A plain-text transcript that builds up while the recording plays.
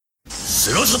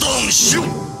セガサターンしろ。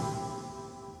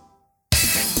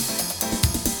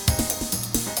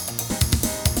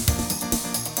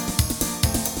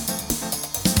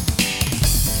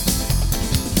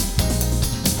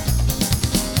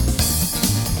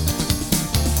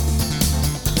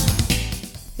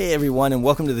 Hey everyone, and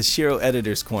welcome to the Shiro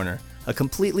Editor's Corner, a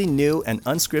completely new and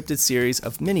unscripted series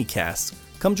of mini-casts.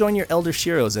 Come join your elder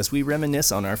Shiros as we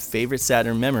reminisce on our favorite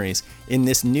Saturn memories in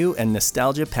this new and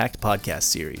nostalgia-packed podcast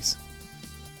series.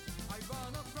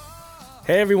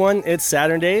 Hey everyone, it's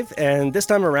Saturn Dave, and this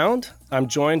time around, I'm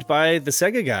joined by the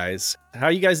Sega guys. How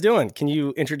you guys doing? Can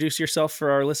you introduce yourself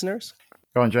for our listeners?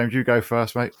 Go on, James, you go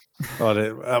first, mate. Oh, I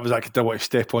didn't want to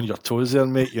step on your toes there,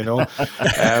 mate, you know.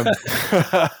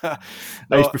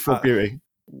 Age before beauty.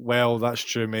 Well, that's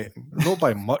true, mate. Not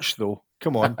by much, though.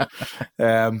 Come on.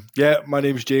 Yeah, my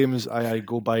name's James. I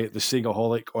go by the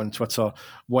Segaholic on Twitter,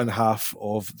 one half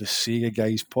of the Sega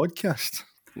Guys podcast.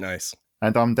 Nice.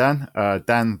 And I'm Dan,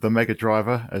 Dan the Mega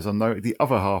Driver, as I know, the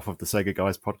other half of the Sega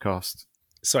Guys podcast.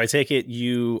 So I take it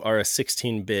you are a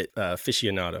 16-bit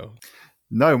aficionado.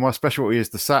 No, my specialty is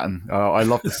the Saturn. I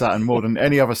love the Saturn more than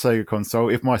any other Sega console.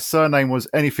 If my surname was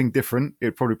anything different,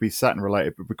 it'd probably be Saturn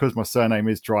related. But because my surname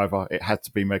is Driver, it had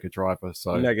to be Mega Driver.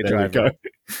 So Mega there Driver. we go.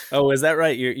 Oh, is that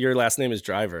right? Your last name is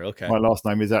Driver. Okay. My last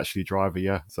name is actually Driver,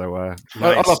 yeah. So I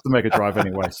Nice. love the Mega Drive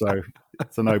anyway, so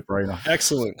it's a no-brainer.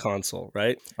 Excellent console,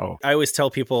 right? Oh. I always tell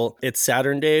people it's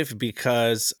Saturn Dave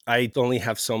because I only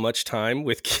have so much time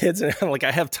with kids, and like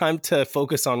I have time to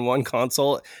focus on one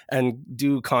console and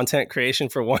do content creation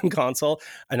for one console.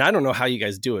 And I don't know how you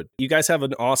guys do it. You guys have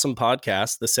an awesome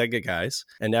podcast, the Sega Guys,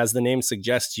 and as the name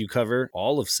suggests, you cover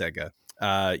all of Sega.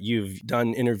 You've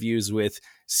done interviews with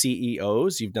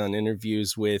CEOs, you've done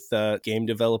interviews with game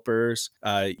developers,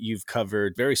 you've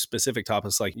covered very specific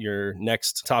topics, like your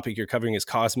next topic you're covering is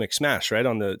Cosmic Smash, right,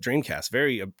 on the Dreamcast.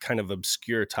 Very kind of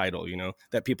obscure title, you know,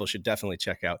 that people should definitely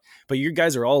check out. But you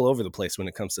guys are all over the place when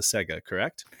it comes to Sega,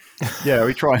 correct? Yeah,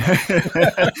 we try.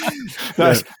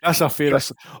 That's a fair.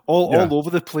 All over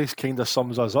the place kind of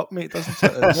sums us up, mate, doesn't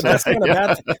it? But that's not a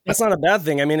bad thing. That's not a bad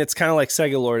thing. I mean, it's kind of like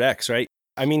Sega Lord X, right?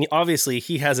 I mean, obviously,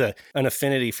 he has an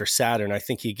affinity for Saturn. I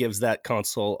think he gives that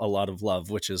console a lot of love,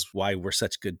 which is why we're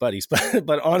such good buddies.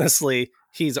 But honestly,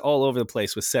 he's all over the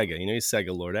place with Sega. You know, he's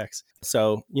Sega Lord X.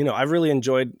 So, you know, I've really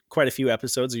enjoyed quite a few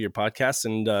episodes of your podcast,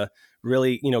 and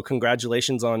really, you know,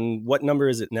 congratulations on what number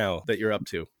is it now that you're up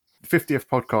to? 50th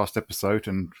podcast episode,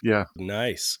 and yeah.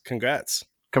 Nice. Congrats.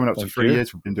 Coming up to Thank 3 you.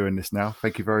 years we've been doing this now.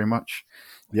 Thank you very much.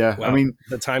 Yeah, Wow. I mean,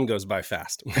 the time goes by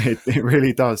fast. it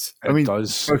really does.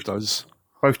 It does.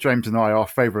 Both James and I, our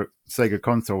favourite Sega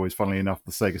console is, funnily enough,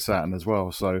 the Sega Saturn as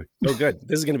well. So, Oh, good.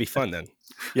 This is going to be fun then.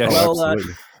 Yeah. Well,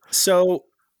 absolutely. So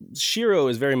Shiro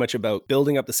is very much about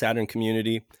building up the Saturn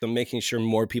community, so making sure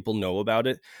more people know about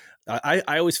it. I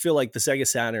always feel like the Sega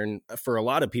Saturn, for a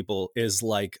lot of people, is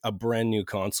like a brand new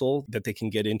console that they can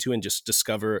get into and just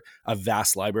discover a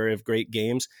vast library of great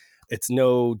games. It's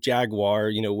no Jaguar,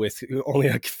 you know, with only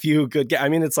a few good games. I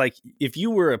mean, it's like if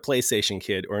you were a PlayStation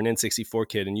kid or an N64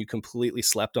 kid and you completely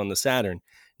slept on the Saturn,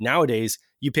 nowadays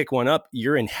you pick one up,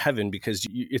 you're in heaven because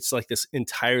it's like this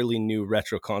entirely new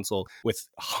retro console with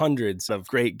hundreds of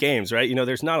great games, right? You know,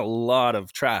 there's not a lot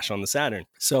of trash on the Saturn.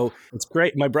 So it's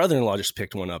great. My brother-in-law just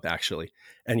picked one up, actually,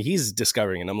 and he's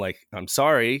discovering it. And I'm like, I'm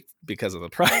sorry because of the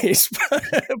price.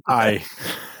 Aye.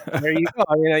 There you go.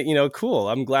 I mean, you know, cool.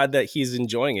 I'm glad that he's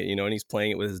enjoying it, you know, and he's playing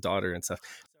it with his daughter and stuff.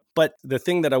 But the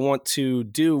thing that I want to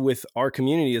do with our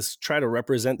community is try to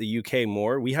represent the UK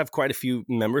more. We have quite a few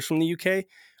members from the UK,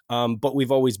 but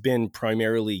we've always been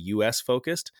primarily US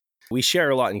focused. We share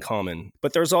a lot in common,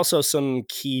 but there's also some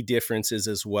key differences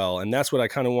as well. And that's what I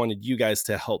kind of wanted you guys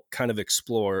to help kind of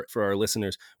explore for our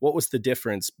listeners. What was the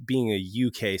difference being a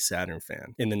UK Saturn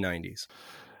fan in the 90s?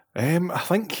 I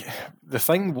think the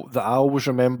thing that I always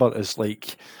remember is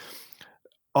like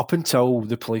up until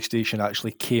the PlayStation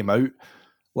actually came out,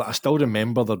 like I still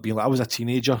remember there being, like, I was a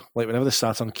teenager, like whenever the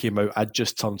Saturn came out, I'd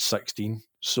just turned 16.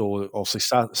 So obviously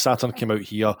Saturn came out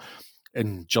here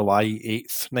in July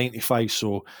 8th, 95.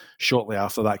 So shortly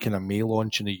after that kind of May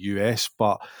launch in the US.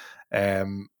 But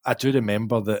I do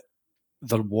remember that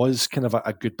there was kind of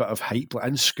a good bit of hype, like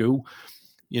in school.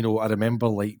 You know, I remember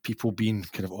like people being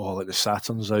kind of, oh, like the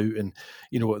Saturn's out, and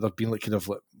you know, there'd been like kind of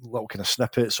like little kind of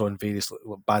snippets on various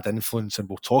like Bad Influence, and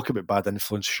we'll talk about Bad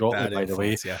Influence shortly, by the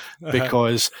way, yeah.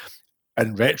 because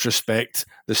in retrospect,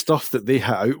 the stuff that they hit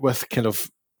out with kind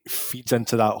of feeds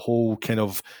into that whole kind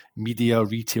of media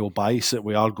retail bias that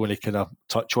we are going to kind of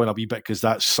touch on a wee bit, because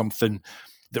that's something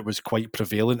that was quite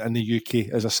prevalent in the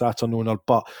UK as a Saturn owner.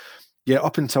 But yeah,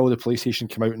 up until the PlayStation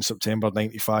came out in September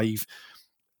 95,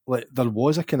 like there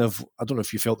was a kind of, I don't know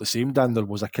if you felt the same, Dan, there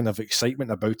was a kind of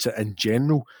excitement about it in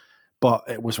general. But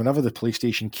it was whenever the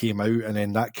PlayStation came out and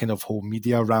then that kind of whole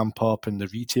media ramp up and the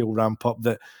retail ramp up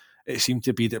that it seemed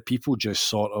to be that people just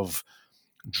sort of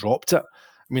dropped it.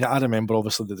 I mean, I remember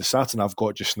obviously that the Saturn I've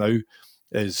got just now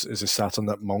is a Saturn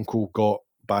that my uncle got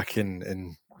back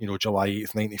in July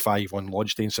 8th, 95 when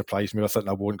launch day and surprised me with it. And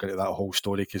I won't get into that whole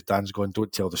story because Dan's going,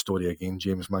 don't tell the story again,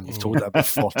 James, man. You've told it about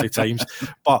 40 times.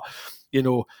 But,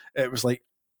 it was like,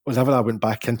 whenever I went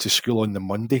back into school on the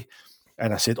Monday,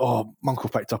 and I said, "Oh, my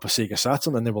uncle picked up a Sega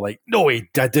Saturn," and they were like, "No, he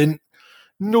didn't.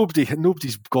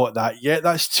 Nobody's got that yet.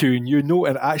 That's too new." No,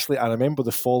 and actually, I remember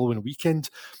the following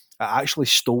weekend, I actually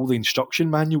stole the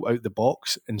instruction manual out the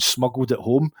box and smuggled it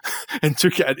home and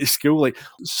took it into school, like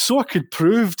so I could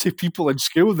prove to people in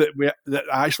school that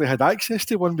I actually had access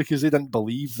to one, because they didn't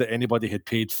believe that anybody had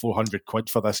paid £400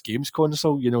 for this games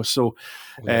console. So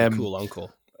cool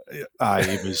uncle. He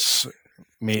was.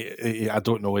 Mate, I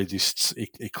don't know.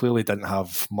 He clearly didn't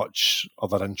have much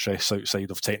other interests outside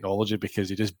of technology, because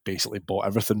he just basically bought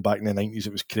everything back in the 90s.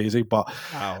 It was crazy. But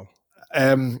wow.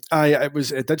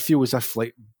 It did feel as if,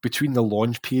 like, between the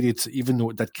launch periods, even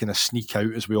though it did kind of sneak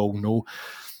out, as we all know,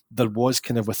 there was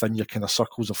kind of within your kind of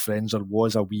circles of friends, there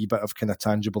was a wee bit of kind of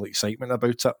tangible excitement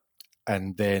about it.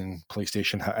 And then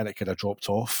PlayStation hit and it kind of dropped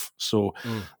off. So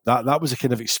that was a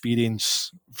kind of experience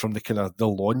from the kind of the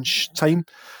launch time.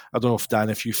 I don't know if,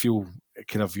 Dan, if you feel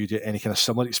kind of viewed any kind of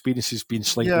similar experiences being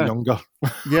slightly younger.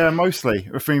 Yeah, mostly.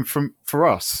 I mean, for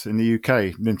us in the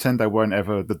UK, Nintendo weren't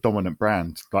ever the dominant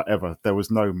brand, like ever. There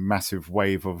was no massive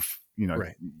wave of,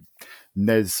 right.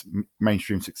 NES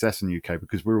mainstream success in the UK,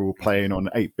 because we were all playing on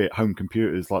 8-bit home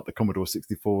computers like the Commodore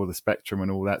 64, the Spectrum, and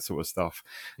all that sort of stuff.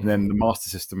 And then the Master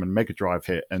System and Mega Drive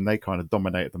hit, and they kind of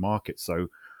dominated the market. So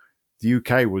the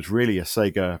UK was really a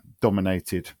Sega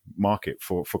dominated market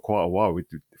for quite a while,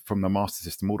 from the Master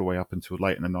System all the way up until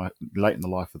late in the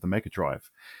life of the Mega Drive.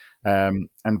 And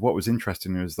what was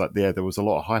interesting was that there was a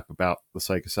lot of hype about the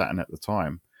Sega Saturn at the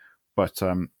time, but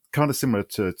kind of similar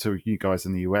to you guys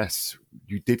in the US,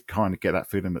 you did kind of get that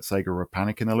feeling that Sega were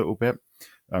panicking a little bit.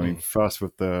 I mean, first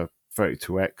with the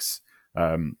 32X,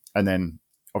 and then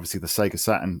obviously the Sega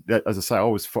Saturn. As I say, I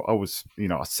was a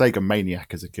Sega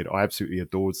maniac as a kid. I absolutely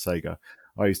adored Sega.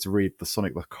 I used to read the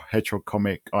Sonic the Hedgehog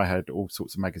comic. I had all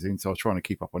sorts of magazines, so I was trying to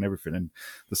keep up on everything. And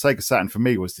the Sega Saturn for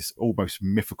me was this almost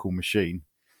mythical machine.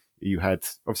 You had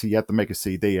the Mega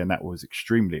CD, and that was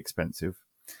extremely expensive.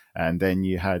 And then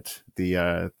you had the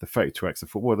 32X. I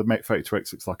thought, well, the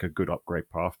 32X looks like a good upgrade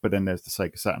path. But then there's the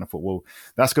Sega Saturn. I thought, well,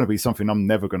 that's going to be something I'm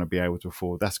never going to be able to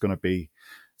afford. That's going to be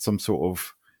some sort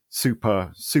of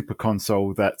super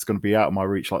console that's going to be out of my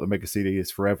reach, like the Mega CD is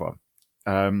forever.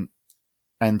 And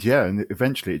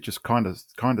eventually it just kind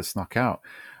of snuck out.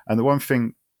 And the one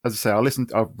thing, as I say,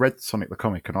 I've read Sonic the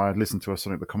Comic, and I listened to a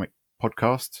Sonic the Comic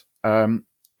podcast,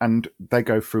 and they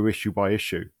go through issue by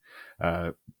issue.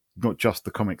 Not just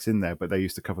the comics in there, but they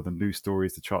used to cover the news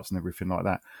stories, the charts, and everything like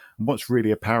that. And what's really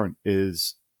apparent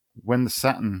is when the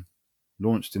Saturn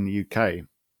launched in the UK,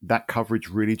 that coverage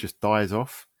really just dies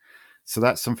off. So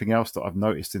that's something else that I've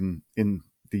noticed in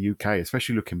the UK,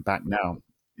 especially looking back now,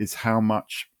 is how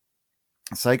much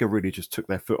Sega really just took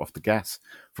their foot off the gas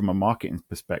from a marketing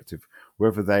perspective,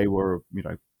 whether they were,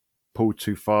 pulled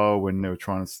too far when they were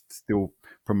trying to still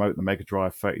promote the Mega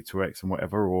Drive 32X and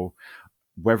whatever, or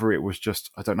whether it was just,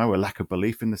 I don't know, a lack of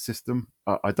belief in the system.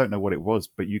 I don't know what it was,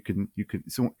 but you can.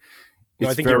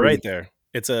 I think you're right there.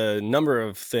 It's a number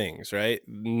of things, right?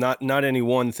 Not any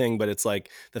one thing, but it's like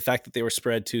the fact that they were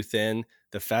spread too thin,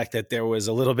 the fact that there was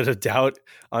a little bit of doubt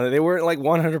on it. They weren't like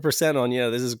 100% on,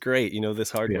 this is great.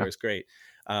 This hardware is great.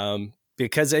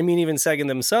 Because I mean, even Sega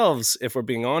themselves, if we're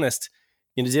being honest,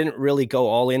 didn't really go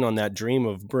all in on that dream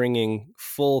of bringing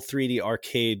full 3D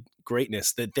arcade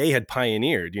greatness that they had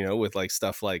pioneered, with like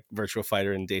stuff like Virtua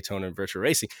Fighter and Daytona and Virtua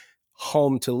Racing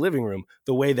home to living room,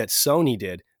 the way that Sony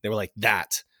did. They were like,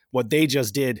 what they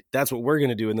just did, that's what we're going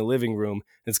to do in the living room.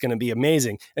 It's going to be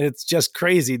amazing. And it's just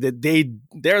crazy that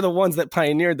they're the ones that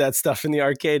pioneered that stuff in the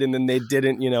arcade, and then they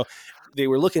didn't, they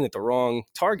were looking at the wrong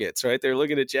targets, right? They were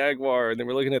looking at Jaguar and they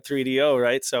were looking at 3DO,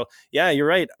 right? So yeah, you're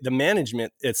right. The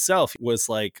management itself was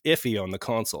like iffy on the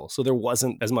console. So there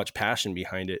wasn't as much passion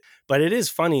behind it. But it is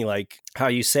funny, like how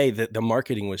you say that the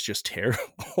marketing was just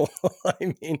terrible.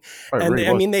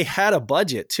 I mean, they had a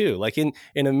budget too. Like in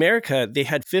America, they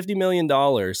had $50 million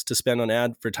to spend on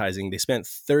advertising. They spent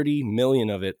 $30 million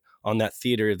of it on that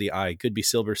Theater of the Eye, Goodby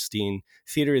Silverstein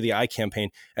Theater of the Eye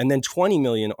campaign, and then 20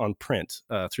 million on print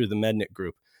through the Mednick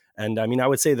Group. And I mean, I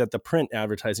would say that the print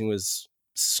advertising was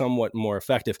somewhat more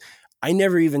effective. I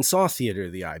never even saw Theater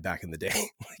of the Eye back in the day.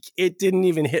 Like, it didn't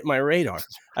even hit my radar.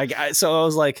 So I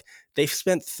was like, they've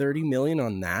spent $30 million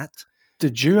on that.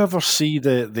 Did you ever see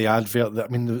the advert? I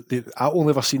mean, I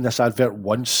only ever seen this advert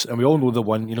once, and we all know the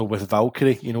one, with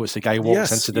Valkyrie. It's the guy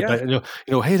walks into the bit,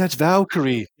 and hey, that's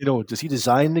Valkyrie. Does he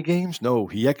design the games? No,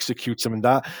 he executes them. And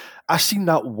that I seen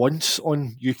that once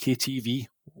on UK TV.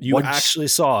 You actually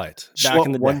saw it back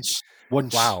in the day.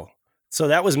 Once. Wow. So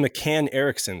that was McCann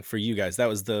Erickson for you guys. That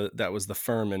was the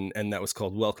firm, and that was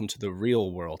called Welcome to the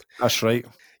Real World. That's right.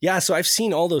 Yeah, so I've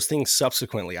seen all those things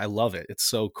subsequently. I love it. It's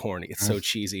so corny. It's so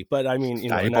cheesy. But I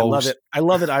mean, and I love it. I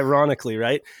love it ironically,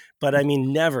 right? But I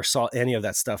mean, never saw any of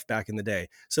that stuff back in the day.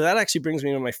 So that actually brings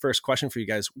me to my first question for you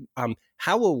guys.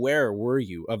 How aware were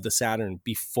you of the Saturn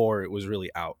before it was really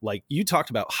out? Like, you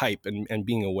talked about hype and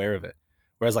being aware of it.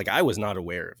 Whereas, like, I was not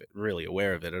really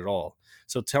aware of it at all.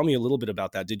 So tell me a little bit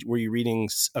about that. Were you reading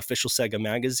official Sega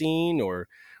magazine or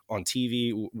on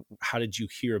TV? How did you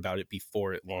hear about it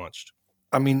before it launched?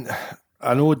 I mean,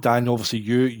 I know, Dan, obviously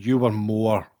you were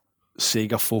more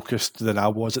Sega focused than I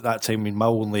was at that time. I mean, my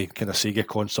only kind of Sega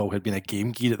console had been a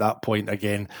Game Gear at that point.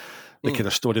 Again, the kind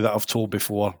of story that I've told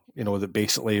before, that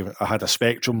basically I had a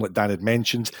Spectrum, like Dan had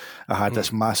mentioned. I had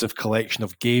this massive collection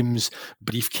of games,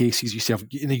 briefcases. You used to have,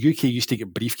 in the UK, you used to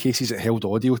get briefcases that held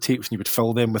audio tapes, and you would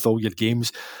fill them with all your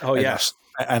games. Oh, yeah.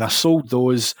 And I sold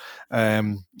those,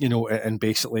 and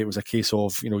basically it was a case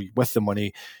of, with the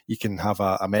money, you can have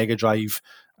a Mega Drive.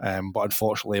 But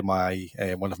unfortunately,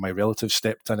 one of my relatives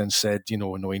stepped in and said,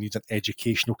 no, you need an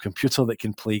educational computer that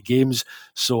can play games.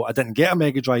 So I didn't get a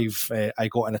Mega Drive. I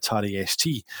got an Atari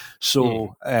ST.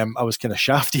 So I was kind of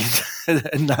shafted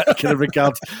in that kind of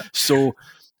regard. So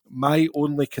my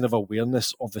only kind of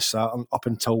awareness of the Saturn up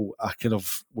until I kind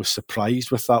of was surprised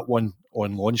with that one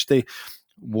on launch day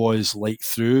was like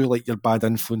through like your Bad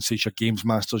Influences, your Games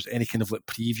Masters, any kind of like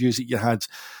previews that you had.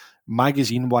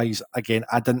 Magazine wise, again,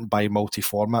 I didn't buy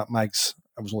multi-format mags.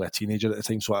 I was only a teenager at the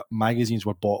time, so magazines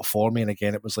were bought for me. And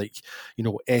again, it was like,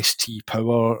 ST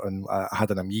Power, and I had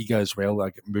an Amiga as well.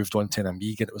 I moved on to an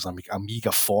Amiga, and it was an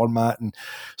Amiga format. And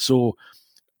so,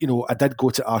 I did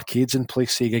go to arcades and play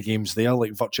Sega games there.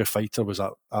 Like Virtua Fighter was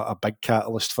a big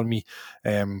catalyst for me,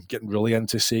 getting really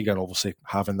into Sega, and obviously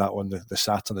having that on the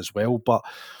Saturn as well. But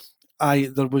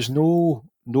there was no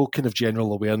kind of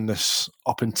general awareness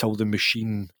up until the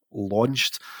machine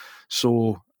launched.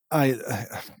 So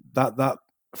that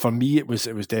for me, it was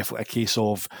definitely a case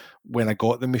of when I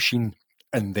got the machine,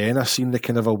 and then I seen the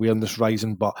kind of awareness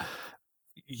rising. But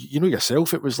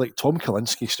yourself, it was like Tom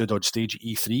Kalinske stood on stage at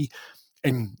E3,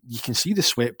 and you can see the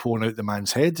sweat pouring out the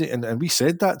man's head. And we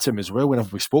said that to him as well whenever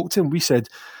we spoke to him. We said,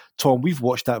 Tom, we've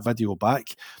watched that video back,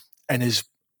 and as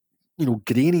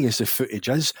grainy as the footage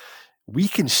is, we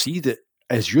can see that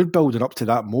as you're building up to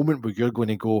that moment where you're going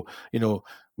to go,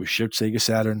 we shipped Sega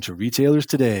Saturn to retailers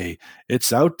today.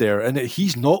 It's out there. And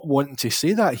he's not wanting to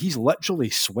say that. He's literally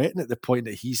sweating at the point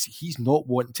that he's not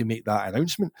wanting to make that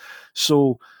announcement.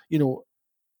 So,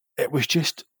 it was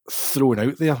just thrown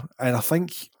out there. And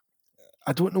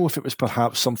I don't know if it was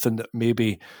perhaps something that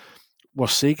maybe were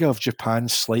Sega of Japan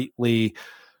slightly,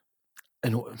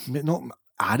 not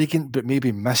arrogant, but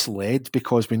maybe misled,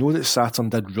 because we know that Saturn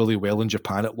did really well in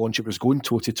Japan at launch. It was going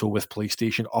toe-to-toe with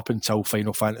PlayStation up until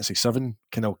Final Fantasy VII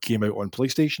kind of came out on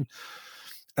PlayStation.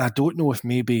 And I don't know if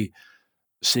maybe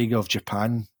Sega of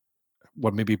Japan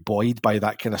were maybe buoyed by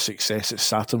that kind of success that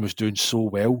Saturn was doing so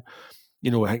well. I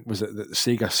think was that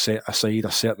Sega set aside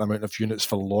a certain amount of units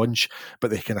for launch,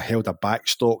 but they kind of held a back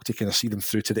stock to kind of see them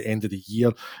through to the end of the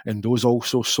year, and those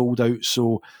also sold out.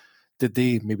 So did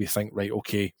they maybe think, right,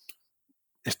 okay,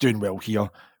 it's doing well here,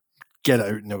 get it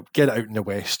out in the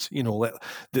West?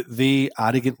 That they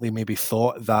arrogantly maybe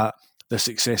thought that the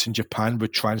success in Japan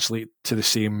would translate to the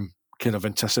same kind of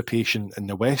anticipation in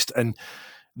the West, and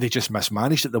they just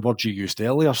mismanaged it, the word you used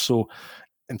earlier. So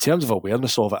in terms of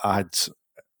awareness of it, I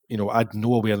had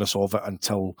no awareness of it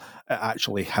until it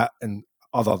actually hit, and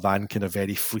other than kind of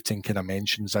very fleeting kind of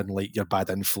mentions in like your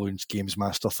Bad Influence, Games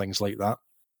Master, things like that.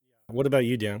 What about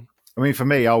you, Dan? I mean, for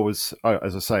me, I'll say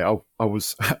it now, I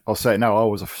was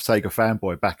a Sega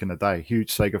fanboy back in the day,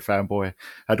 huge Sega fanboy,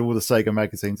 had all the Sega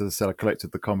magazines, as I said, I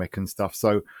collected the comic and stuff.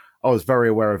 So I was very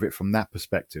aware of it from that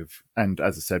perspective. And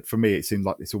as I said, for me, it seemed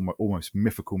like this almost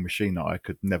mythical machine that I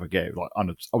could never get, like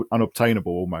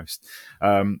unobtainable almost.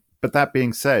 But that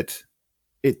being said,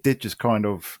 it did just kind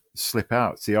of slip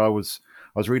out. See, I was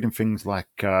reading things like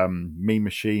Mean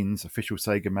Machines, official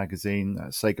Sega magazine,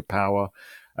 Sega Power,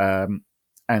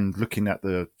 and looking at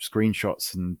the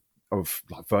screenshots of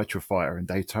like Virtua Fighter and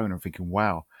Daytona, and thinking,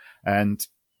 wow, and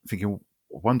thinking,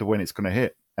 I wonder when it's going to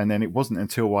hit. And then it wasn't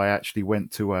until I actually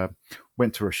went to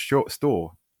a short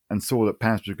store and saw that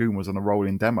Panzer Dragoon was on a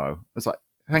rolling demo. I was like,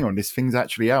 hang on, this thing's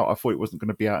actually out. I thought it wasn't going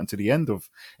to be out until the end of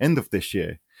this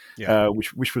year,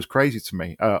 which was crazy to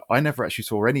me. I never actually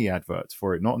saw any adverts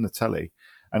for it, not on the telly.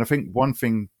 And I think one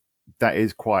thing that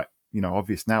is quite,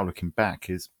 obvious now looking back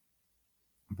is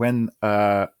when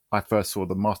I first saw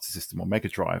the Master System or Mega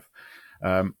Drive,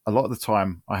 a lot of the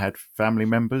time I had family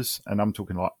members, and I'm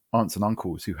talking like aunts and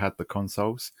uncles who had the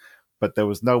consoles, but there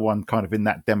was no one kind of in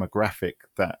that demographic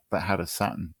that had a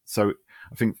Saturn. So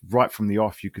I think right from the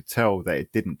off, you could tell that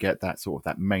it didn't get that sort of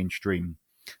that mainstream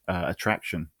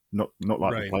attraction, not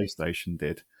like the PlayStation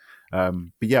did.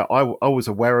 But yeah, I was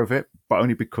aware of it, but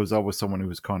only because I was someone who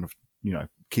was kind of,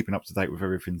 keeping up to date with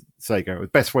everything Sega, the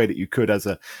best way that you could as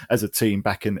a team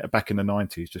back in the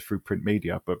 90s, just through print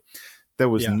media. But there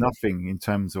was nothing in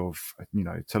terms of,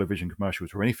 television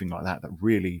commercials or anything like that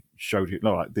really showed you,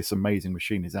 like, this amazing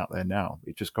machine is out there now.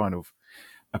 It just kind of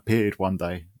appeared one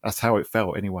day. That's how it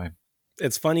felt anyway.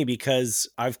 It's funny because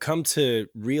I've come to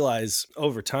realize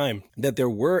over time that there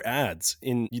were ads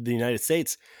in the United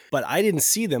States, but I didn't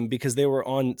see them because they were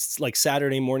on like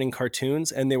Saturday morning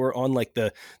cartoons, and they were on like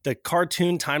the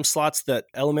cartoon time slots that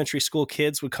elementary school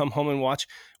kids would come home and watch.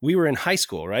 We were in high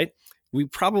school, right? We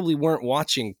probably weren't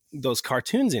watching those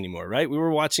cartoons anymore, right? We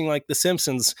were watching like The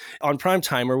Simpsons on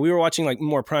primetime, or we were watching like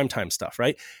more primetime stuff,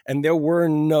 right? And there were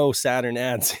no Saturn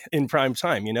ads in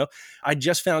primetime, I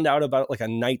just found out about like a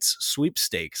Knights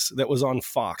sweepstakes that was on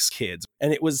Fox Kids.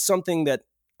 And it was something that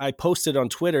I posted on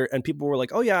Twitter, and people were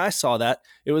like, oh yeah, I saw that.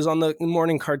 It was on the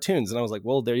morning cartoons. And I was like,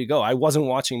 well, there you go. I wasn't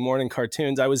watching morning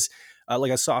cartoons. I was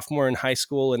like a sophomore in high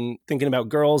school and thinking about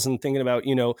girls and thinking about,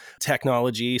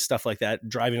 technology, stuff like that,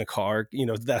 driving a car,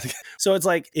 that. So it's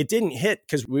like, it didn't hit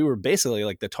because we were basically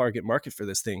like the target market for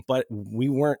this thing, but we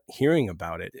weren't hearing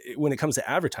about it when it comes to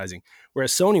advertising.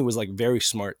 Whereas Sony was like very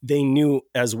smart. They knew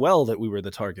as well that we were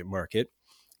the target market.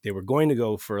 They were going to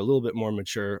go for a little bit more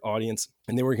mature audience,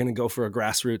 and they were going to go for a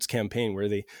grassroots campaign where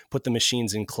they put the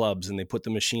machines in clubs and they put the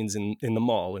machines in the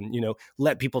mall and,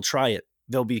 let people try it.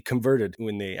 They'll be converted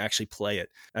when they actually play it.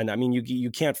 And I mean,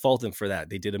 you can't fault them for that.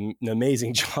 They did an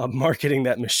amazing job marketing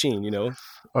that machine,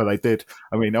 Oh, they did.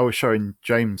 I mean, I was showing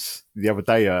James the other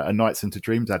day a Nights into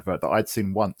Dreams advert that I'd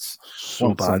seen once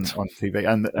on TV.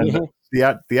 And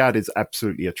the ad is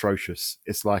absolutely atrocious.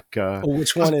 It's like...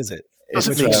 which one is it? Does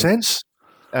it make sense?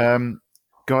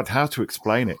 God, how to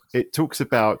explain it? It talks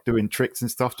about doing tricks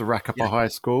and stuff to rack up a high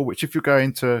score, which if you're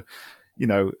going to,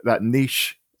 that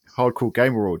niche hardcore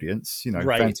gamer audience,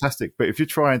 fantastic. But if you're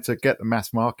trying to get the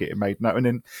mass market, it made no. And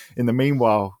then in the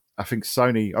meanwhile, I think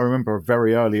Sony, I remember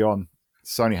very early on,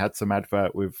 Sony had some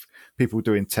advert with people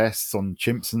doing tests on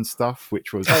chimps and stuff,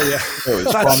 which was, it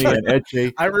was funny and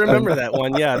edgy. I remember that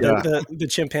one. Yeah. The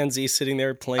chimpanzee sitting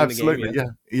there playing the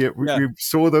game. Yeah. We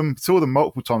saw them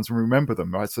multiple times and remember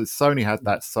them, right? So Sony had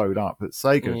that sewed up, but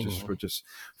Sega were just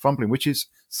fumbling, which is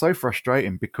so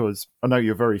frustrating because I know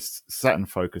you're very Saturn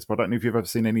focused, but I don't know if you've ever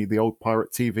seen any of the old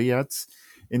Pirate TV ads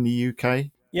in the UK.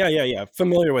 Yeah.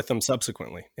 Familiar with them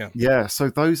subsequently. Yeah. Yeah. So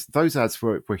those ads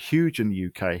were huge in the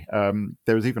UK.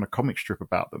 There was even a comic strip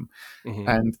about them,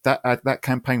 and that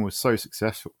campaign was so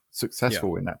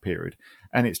successful in that period.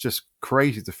 And it's just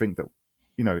crazy to think that,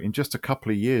 in just a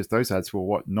couple of years, those ads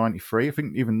were 93? I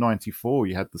think even 94,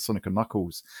 you had the Sonic and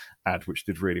Knuckles ad, which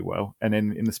did really well. And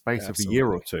then in the space of a year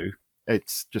or two,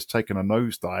 it's just taken a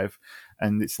nosedive,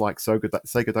 and it's like so good that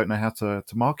Sega don't know how to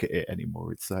market it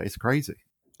anymore. It's crazy.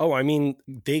 Oh, I mean,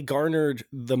 they garnered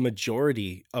the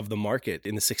majority of the market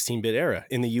in the 16-bit era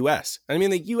in the US. I mean,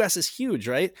 the US is huge,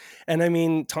 right? And I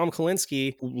mean, Tom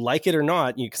Kalinske, like it or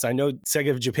not, because I know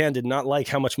Sega of Japan did not like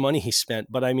how much money he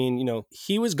spent, but I mean,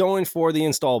 he was going for the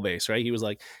install base, right? He was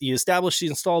like, you establish the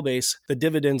install base, the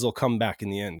dividends will come back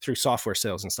in the end through software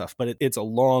sales and stuff, but it's a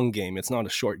long game. It's not a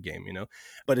short game,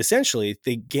 But essentially,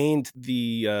 they gained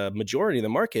the majority of the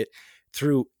market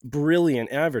through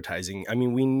brilliant advertising. I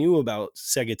mean, we knew about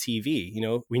Sega TV,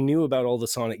 we knew about all the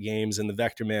Sonic games and the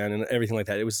Vector Man and everything like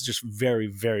that. It was just very,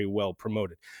 very well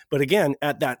promoted. But again,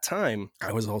 at that time,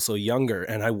 I was also younger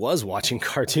and I was watching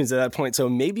cartoons at that point. So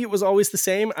maybe it was always the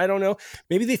same. I don't know.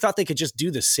 Maybe they thought they could just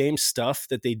do the same stuff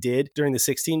that they did during the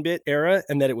 16-bit era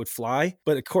and that it would fly.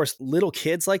 But of course, little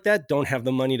kids like that don't have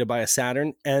the money to buy a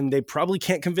Saturn, and they probably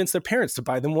can't convince their parents to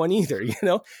buy them one either,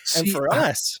 And for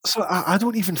us... So I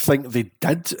don't even think they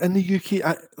did in the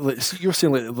UK. You're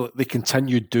saying like they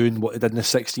continued doing what they did in the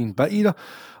 16-bit era.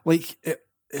 Like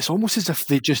it's almost as if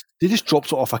they just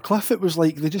dropped it off a cliff. It was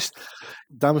like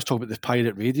Dan was talking about the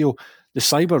pirate radio. The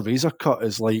Cyber Razor cut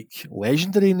is like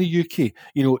legendary in the UK.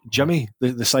 You know, Jimmy,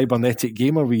 the cybernetic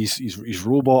gamer with his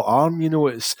robot arm, you know,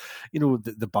 it's, you know,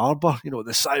 the barber, you know,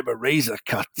 the Cyber Razor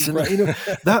cuts. And, you know,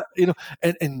 that, you know,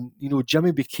 and, you know,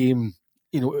 Jimmy became,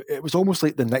 you know, it was almost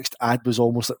like the next ad was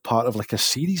almost like part of like a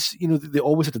series. You know, they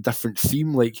always had a different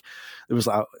theme. Like there was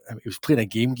like, he was playing a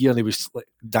Game Gear and he was like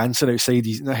dancing outside.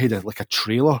 He had like a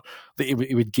trailer that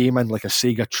he would game in, like a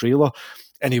Sega trailer.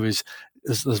 And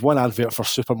there's one advert for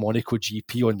Super Monaco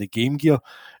GP on the Game Gear,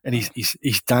 and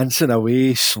he's dancing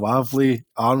away suavely,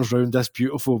 arms round this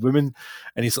beautiful woman,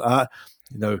 and he's like,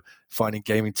 you know, finding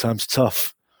gaming times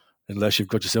tough unless you've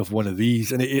got yourself one of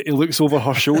these. And he looks over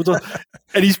her shoulder,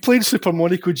 and he's playing Super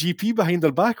Monaco GP behind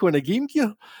her back on a Game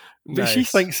Gear. But she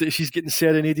thinks that she's getting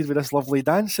serenaded with this lovely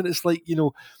dance, and it's like, you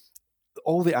know,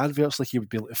 all the adverts, like he would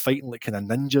be like fighting like kind of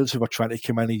ninjas who were trying to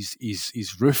come in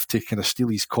his roof to kind of steal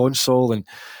his console, and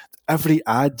every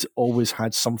ad always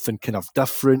had something kind of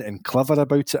different and clever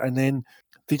about it, and then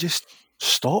they just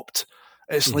stopped.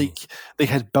 It's like they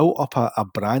had built up a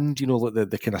brand, you know, like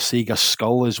the kind of Sega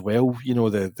Skull as well. You know,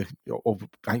 I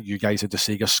think you guys had the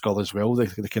Sega Skull as well. The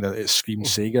kind of, it screamed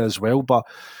Sega as well. But,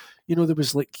 you know, there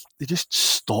was like, they just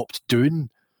stopped doing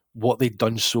what they'd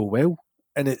done so well.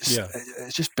 And it's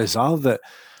just bizarre that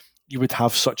you would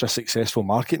have such a successful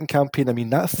marketing campaign. I mean,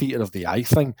 that Theatre of the Eye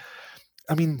thing,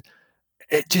 I mean,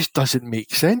 it just doesn't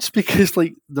make sense, because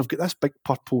like they've got this big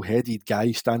purple-headed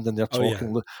guy standing there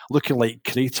talking, looking like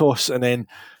Kratos, and then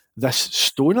this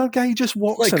stoner guy just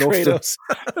walks like in Kratos.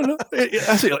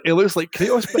 It looks like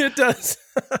Kratos, but It does.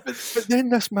 but then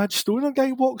this mad stoner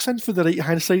guy walks in for the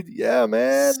right-hand side. Yeah,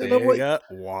 man. And I'm like,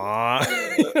 wow.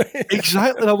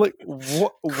 Exactly. And I'm like,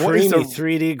 what Creamy is the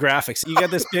 3D graphics? You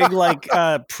got this big like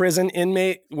prison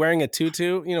inmate wearing a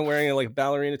tutu, you know, wearing a like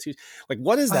ballerina tutu. Like,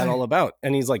 what is that all about?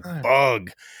 And he's like,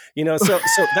 bug. You know, so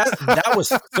that was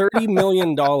 $30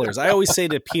 million. I always say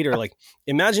to Peter, like,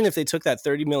 imagine if they took that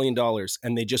 $30 million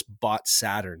and they just bought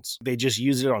Saturns. They just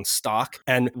used it on stock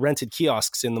and rented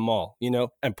kiosks in the mall, you know,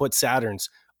 and put Saturns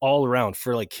all around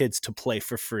for like kids to play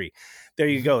for free. There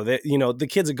you go. You know, the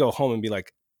kids would go home and be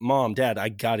like, Mom, Dad, I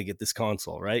got to get this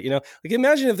console, right? You know, like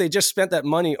imagine if they just spent that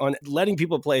money on letting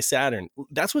people play Saturn.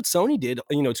 That's what Sony did,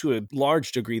 you know, to a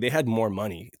large degree. They had more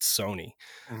money. It's Sony,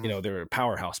 you know, they're a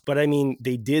powerhouse. But I mean,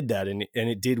 they did that and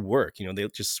it did work. You know, they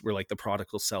just were like the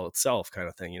prodigal sell itself kind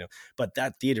of thing, you know. But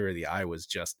that Theater of the Eye was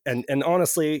just, and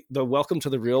honestly, the Welcome to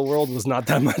the Real World was not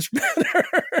that much better.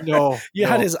 No. You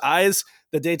had his eyes,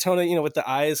 the Daytona, you know, with the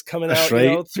eyes coming out, you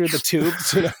know, through the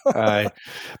tubes. You know?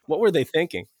 What were they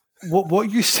thinking? What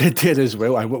you said there as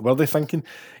well, what were they thinking,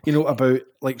 you know, about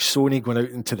like Sony going out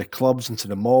into the clubs, into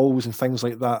the malls and things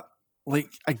like that?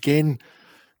 Like, again,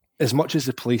 as much as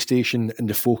the PlayStation and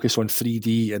the focus on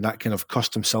 3D and that kind of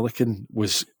custom silicon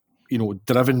was, you know,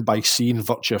 driven by seeing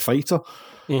Virtua Fighter,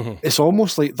 it's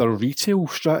almost like their retail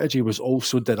strategy was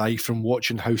also derived from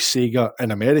watching how Sega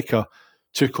in America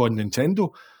took on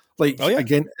Nintendo. Like,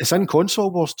 again, it's in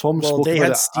Console Wars. Tom spoke they about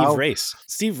had it. Steve Race.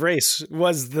 Steve Race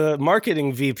was the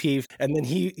marketing VP, and then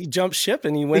he jumped ship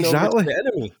and he went over to the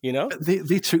enemy, you know?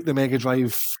 They took the Mega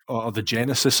Drive or the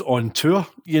Genesis on tour,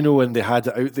 you know, and they had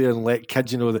it out there and let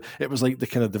kids, you know, it was like the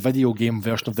kind of the video game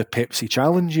version of the Pepsi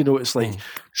Challenge, you know, it's like,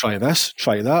 try this,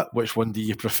 try that, which one do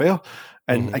you prefer?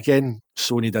 And again,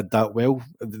 Sony did that well.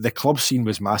 The club scene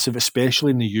was massive,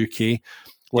 especially in the UK,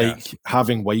 like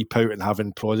having Wipeout and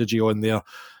having Prodigy on there.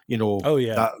 You know,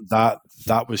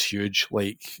 that was huge.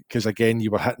 Like, because again,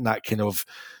 you were hitting that kind of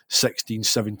 16,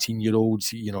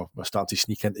 17-year-olds, you know, were starting to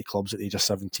sneak into clubs at the age of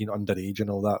 17, underage and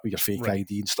all that with your fake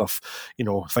ID and stuff, you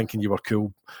know, thinking you were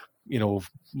cool, you know.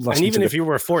 And even if you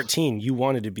were 14, you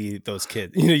wanted to be those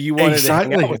kids. You know, you wanted to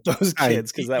hang out with those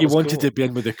kids because that you was wanted cool. to be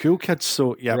in with the cool kids.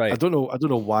 So I don't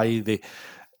know why they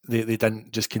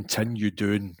didn't just continue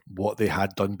doing what they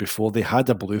had done before. They had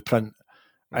a blueprint.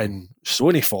 And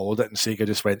Sony followed it, and Sega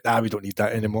just went, we don't need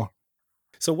that anymore.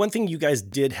 So one thing you guys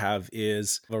did have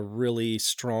is a really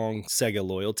strong Sega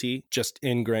loyalty, just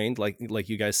ingrained, like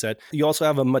you guys said. You also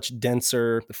have a much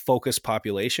denser, focused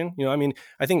population. You know, I mean,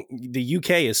 I think the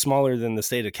UK is smaller than the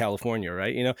state of California,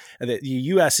 right? You know, the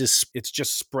US it's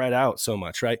just spread out so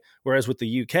much, right? Whereas with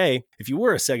the UK, if you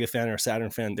were a Sega fan or a Saturn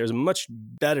fan, there's a much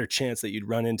better chance that you'd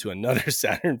run into another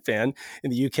Saturn fan in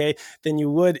the UK than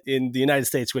you would in the United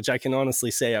States, which I can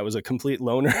honestly say I was a complete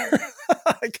loner.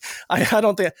 I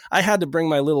don't think I had to bring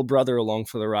my little brother along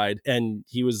for the ride, and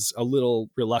he was a little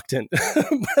reluctant,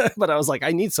 but I was like,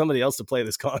 I need somebody else to play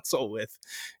this console with,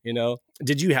 you know?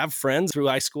 Did you have friends through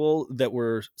high school that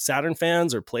were Saturn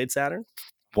fans or played Saturn?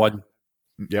 One.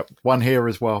 Yep, one here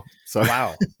as well. So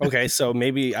wow. Okay, so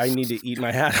maybe I need to eat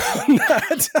my hat on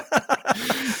that.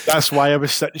 That's why I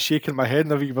was sitting shaking my head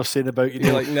whenever you were saying about,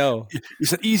 You're like, no.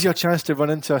 It's an easier chance to run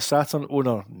into a Saturn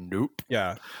owner. Nope.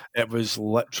 Yeah. It was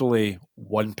literally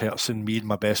one person, me and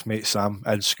my best mate Sam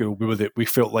in school. We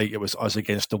felt like it was us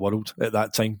against the world at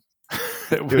that time.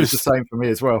 It was the same for me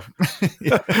as well.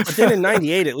 Yeah. But then in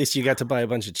 '98, at least you got to buy a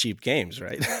bunch of cheap games,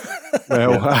 right?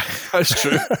 Well, that's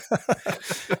true.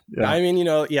 Yeah. I mean,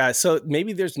 so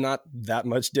maybe there's not that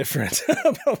much difference.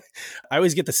 I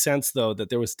always get the sense, though, that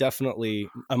there was definitely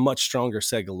a much stronger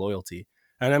Sega loyalty.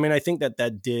 And I mean, I think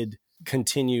that did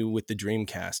continue with the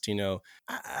Dreamcast.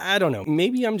 I don't know,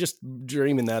 maybe I'm just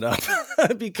dreaming that up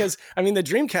because I mean the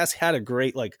Dreamcast had a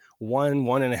great like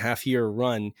 1.5 year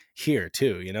run here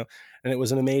too, and it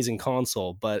was an amazing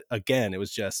console, but again, it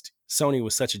was just Sony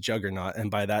was such a juggernaut, and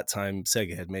by that time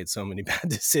Sega had made so many bad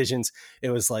decisions.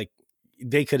 It was like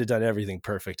they could have done everything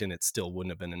perfect and it still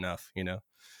wouldn't have been enough.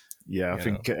 I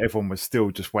think everyone was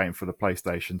still just waiting for the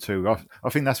PlayStation 2. I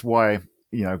think that's why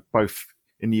both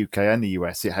in the UK and the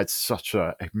US, it had such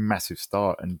a massive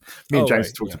start. And me and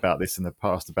James talked about this in the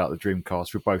past about the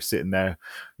Dreamcast. We're both sitting there,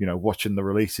 watching the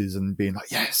releases and being like,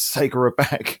 yes, Sega are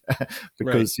back.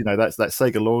 Because, that's that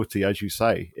Sega loyalty, as you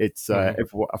say. It's I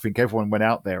think everyone went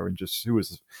out there and just, who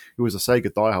was a Sega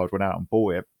diehard went out and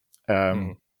bought it.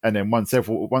 And then once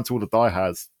all the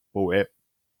diehards bought it,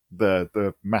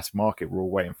 the mass market were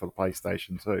all waiting for the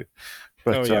PlayStation 2.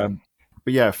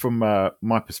 But yeah, from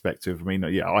my perspective, I mean,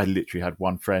 I literally had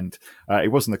one friend.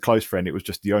 It wasn't a close friend. It was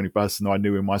just the only person I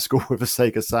knew in my school with a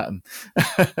Sega Saturn.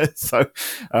 So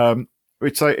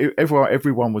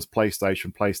everyone was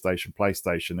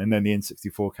PlayStation. And then the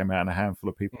N64 came out and a handful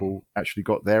of people actually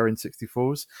got their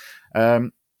N64s.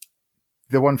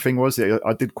 The one thing was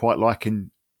I did quite like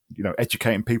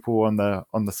educating people on the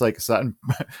Sega Saturn,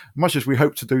 much as we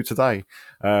hope to do today.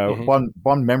 One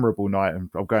memorable night, and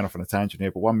I'm going off on a tangent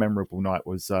here, but one memorable night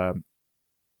was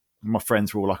my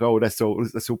friends were all like, "Oh, let's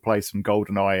all play some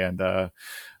GoldenEye," and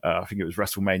I think it was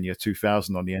WrestleMania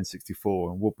 2000 on the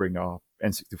N64, and we'll bring our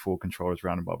N64 controllers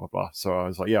around and blah blah blah. So I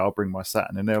was like, "Yeah, I'll bring my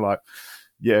Saturn," and they're like,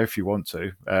 "Yeah, if you want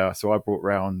to." So I brought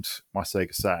round my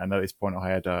Sega Saturn. At this point, I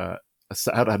had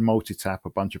multi-tap, a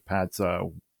bunch of pads.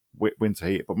 Winter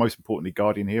Heat, but most importantly,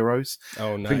 Guardian Heroes.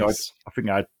 Oh, nice. I think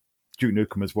I had Duke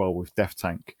Nukem as well with Death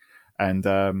Tank. And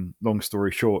long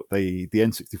story short, the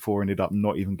N64 ended up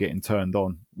not even getting turned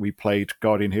on. We played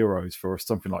Guardian Heroes for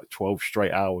something like 12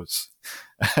 straight hours.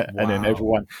 And then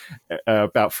everyone,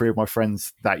 about 3 of my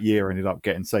friends that year ended up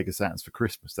getting Sega Saturns for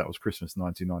Christmas. That was Christmas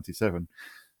 1997.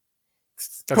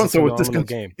 That's console a phenomenal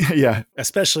game. Yeah.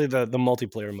 Especially the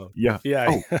multiplayer mode. Yeah.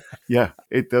 Yeah. Oh, yeah.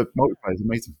 The multiplayer is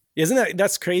amazing. Isn't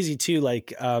that's crazy too?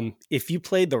 Like, if you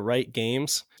played the right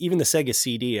games, even the Sega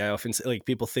CD, I often say, like,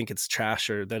 people think it's trash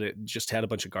or that it just had a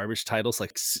bunch of garbage titles,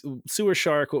 like Sewer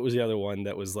Shark. What was the other one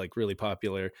that was like really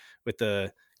popular with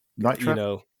the Night Trap?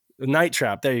 Night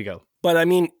Trap. There you go. But I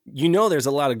mean, there's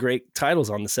a lot of great titles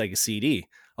on the Sega CD.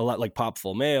 A lot like Pop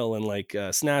Full Mail and like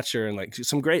Snatcher and like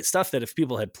some great stuff that if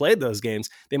people had played those games,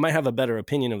 they might have a better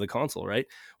opinion of the console, right?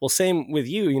 Well, same with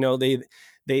you.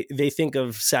 They think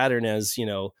of Saturn as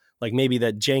like maybe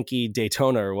that janky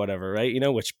Daytona or whatever, right?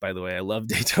 Which, by the way, I love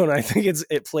Daytona. I think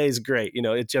it plays great.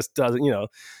 It just doesn't.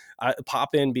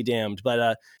 Pop in, be damned.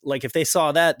 But like if they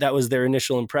saw that was their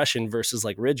initial impression versus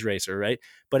like Ridge Racer, right?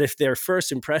 But if their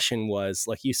first impression was,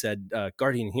 like you said,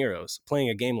 Guardian Heroes, playing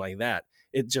a game like that,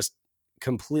 it just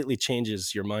completely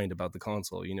changes your mind about the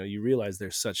console. You realize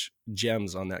there's such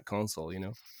gems on that console.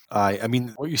 I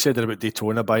mean, what you said there about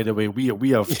Daytona, by the way, we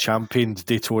have championed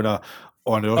Daytona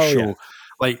on our show. Yeah.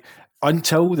 Like,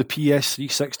 until the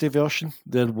PS360 version,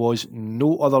 there was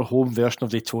no other home version of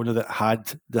Daytona that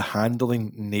had the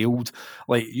handling nailed.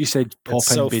 Like you said, pop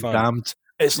in, be damned.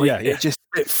 It's like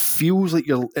it feels like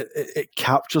it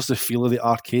captures the feel of the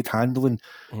arcade handling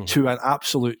to an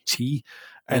absolute T.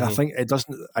 And I think it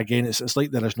doesn't. Again, it's like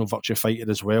there is no Virtua Fighter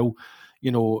as well.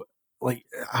 Like,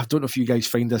 I don't know if you guys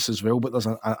find this as well, but there's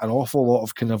an awful lot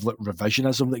of kind of like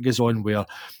revisionism that goes on where,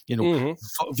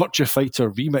 Virtua Fighter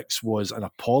Remix was an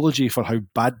apology for how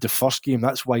bad the first game.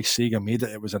 That's why Sega made it.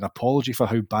 It was an apology for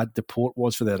how bad the port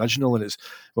was for the original. And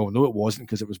no, it wasn't,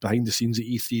 because it was behind the scenes at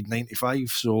E3 '95.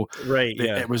 So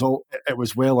it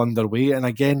was well underway. And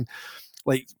again,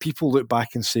 like, people look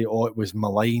back and say, oh, it was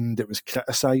maligned, it was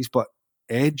criticised, but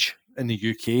Edge in the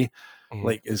UK,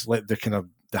 like, is like the kind of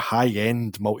the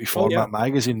high-end multi-format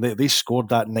magazine. They scored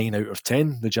that 9 out of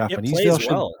 10, the Japanese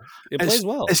version. Well. It plays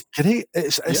well. It's great.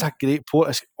 It's a great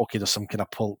port. There's some kind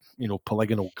of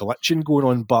polygonal glitching going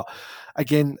on, but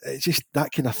again, it's just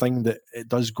that kind of thing that it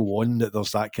does go on, that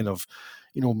there's that kind of,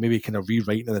 maybe kind of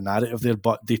rewriting the narrative there.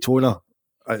 But Daytona,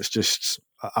 it's just,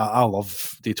 I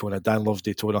love Daytona. Dan loves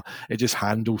Daytona. It just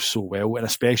handles so well, and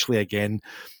especially again,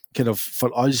 kind of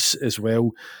for us as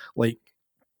well, like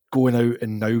going out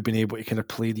and now being able to kind of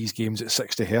play these games at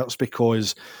 60 hertz,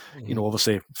 because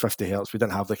obviously 50 hertz, we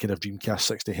didn't have the kind of Dreamcast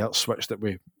 60 hertz switch that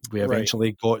we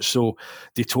eventually got. So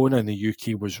Daytona in the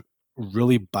UK was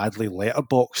really badly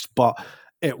letterboxed, but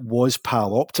it was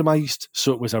PAL optimized.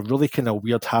 So it was a really kind of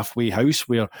weird halfway house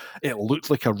where it looked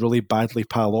like a really badly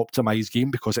PAL optimized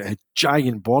game because it had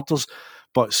giant borders,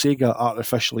 but Sega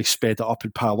artificially sped it up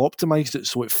and PAL optimized it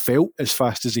so it felt as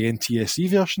fast as the NTSC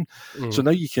version. So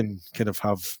now you can kind of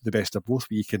have the best of both,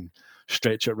 where you can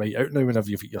stretch it right out now whenever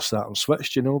you've got your Saturn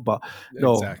switched, but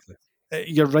no, exactly.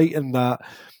 You're right in that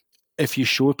if you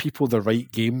show people the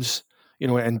right games,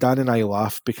 and Dan and I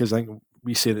laugh because I think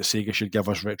we say that Sega should give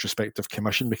us retrospective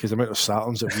commission because the amount of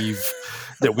Saturns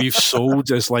that we've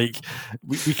sold is like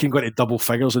we can go into double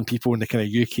figures, and people in the kind of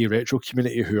UK retro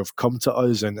community who have come to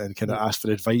us and kind of asked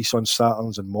for advice on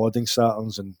Saturns and modding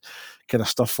Saturns and kind of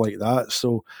stuff like that.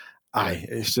 So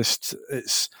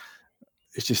it's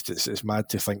mad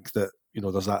to think that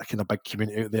there's that kind of big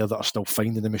community out there that are still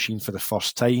finding the machine for the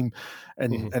first time,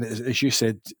 and as you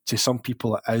said, to some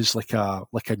people it is like a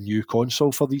new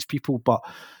console for these people, but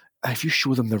if you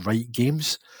show them the right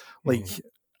games, like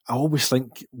I always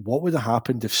think, what would have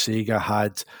happened if Sega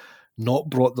had not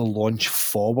brought the launch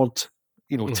forward,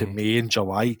 to May and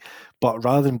July, but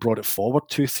rather than brought it forward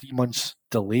 2-3 months,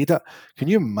 delayed it? Can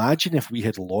you imagine if we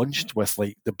had launched with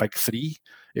like the big three?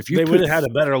 They would have had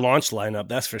a better launch lineup,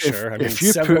 that's for sure. I mean,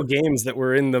 several games that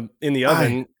were in the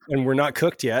oven and were not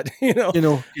cooked yet.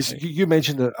 You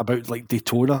mentioned about like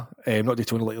Daytona, not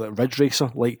Daytona, like Ridge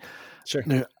Racer, like. Sure.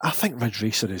 Now, I think Ridge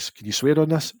Racer is, can you swear on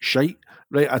this? Shite,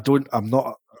 right? It's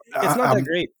not that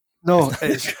great. No,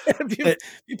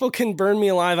 people can burn me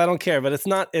alive. I don't care, but it's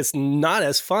not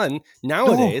as fun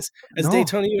nowadays as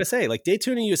Daytona USA. Like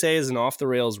Daytona USA is an off the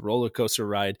rails roller coaster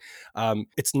ride.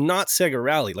 It's not Sega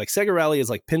Rally. Like Sega Rally is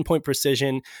like pinpoint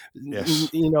precision,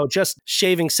 just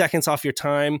shaving seconds off your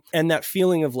time and that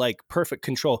feeling of like perfect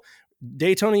control.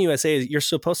 Daytona USA, you're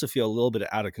supposed to feel a little bit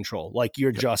out of control. Like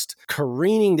you're just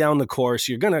careening down the course.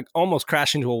 You're going to almost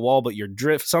crash into a wall, but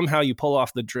somehow you pull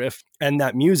off the drift, and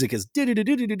that music is, you'll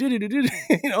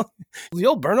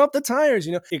burn up the tires.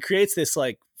 It creates this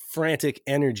like frantic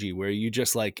energy where you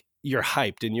just like, you're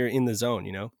hyped and you're in the zone,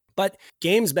 But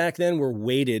games back then were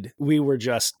weighted. We were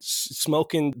just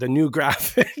smoking the new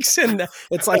graphics. And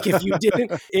it's like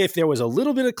if there was a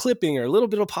little bit of clipping or a little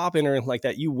bit of popping or anything like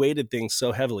that, you weighted things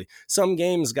so heavily. Some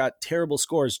games got terrible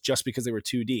scores just because they were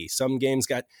 2D. Some games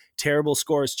got terrible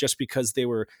scores just because they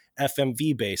were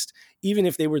FMV based. Even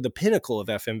if they were the pinnacle of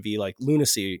FMV, like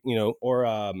Lunacy, or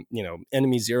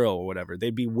Enemy Zero or whatever,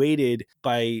 they'd be weighted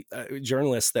by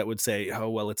journalists that would say, "Oh,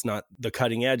 well, it's not the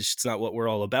cutting edge. It's not what we're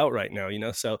all about right now."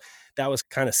 So that was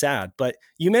kind of sad. But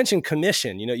you mentioned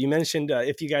commission. You mentioned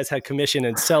if you guys had commission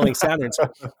and selling Saturns.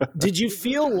 Did you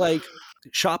feel like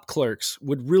shop clerks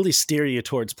would really steer you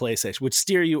towards PlayStation? Would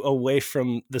steer you away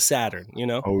from the Saturn?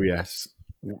 Oh yes.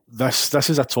 This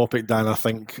is a topic, Dan. I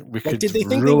think we could. Did they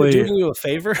think they were doing you a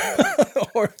favor,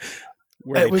 or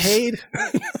were they paid?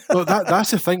 Well,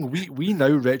 that's the thing. We now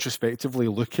retrospectively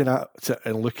looking at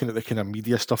the kind of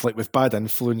media stuff, like with Bad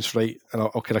Influence, right? And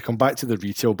I'll kind of come back to the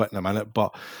retail bit in a minute.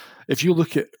 But if you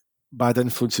look at Bad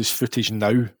Influence's footage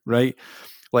now, right,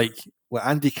 like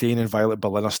Andy Crane and Violet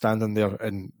Berlin are standing there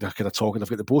and they're kind of talking. They've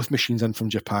got both machines in from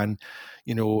Japan,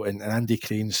 and Andy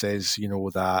Crane says,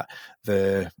 that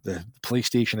the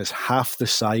PlayStation is half the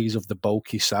size of the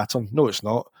bulky Saturn. No, it's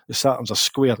not. The Saturn's a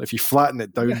square. If you flatten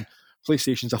it down,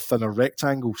 PlayStation's a thinner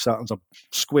rectangle. Saturn's a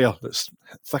square that's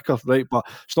thicker, right? But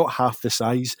it's not half the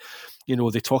size.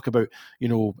 They talk about,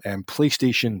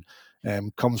 PlayStation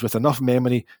comes with enough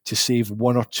memory to save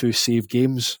 1 or 2 save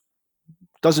games.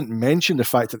 Doesn't mention the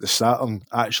fact that the Saturn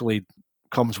actually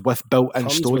comes with built-in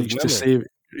storage to save.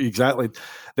 Exactly.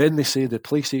 Then they say the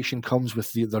PlayStation comes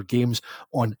with their games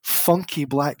on funky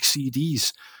black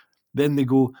CDs. Then they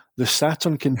go, the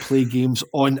Saturn can play games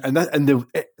on,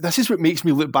 this is what makes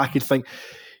me look back and think,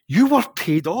 you were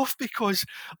paid off, because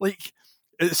like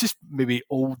it's just maybe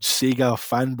old Sega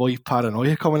fanboy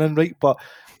paranoia coming in, right? But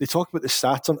they talk about the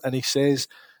Saturn, and he says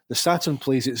the Saturn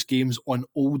plays its games on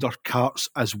older carts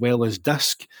as well as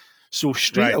disc. So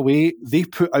straight away, they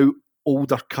put out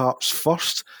older carts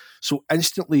first. So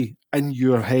instantly in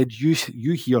your head, you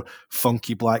hear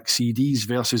funky black CDs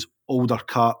versus older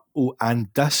cart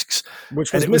and discs.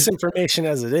 Which was misinformation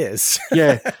as it is.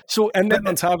 Yeah. So and then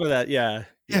on top of that, yeah.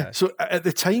 So at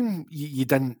the time, you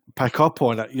didn't pick up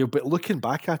on it. But looking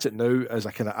back at it now as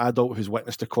a kind of adult who's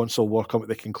witnessed the console war come at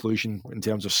the conclusion in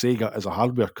terms of Sega as a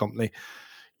hardware company,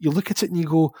 you look at it and you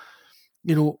go,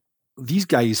 these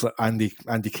guys like Andy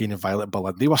Kane and Violet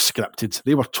Bullard, they were scripted.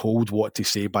 They were told what to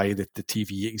say by the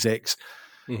TV execs.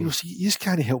 Mm-hmm. So you just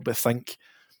can't help but think,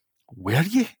 were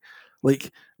you?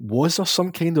 Like, was there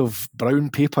some kind of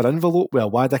brown paper envelope with a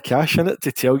wad of cash in it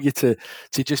to tell you to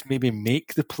just maybe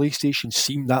make the PlayStation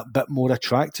seem that bit more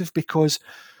attractive? Because,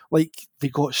 like, they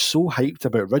got so hyped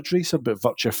about Ridge Racer, about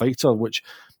Virtua Fighter, which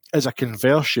is a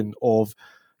conversion of,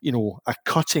 a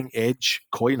cutting edge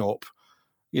coin op.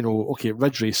 Okay,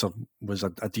 Ridge Racer was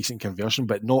a decent conversion,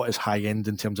 but not as high end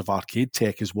in terms of arcade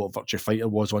tech as what Virtua Fighter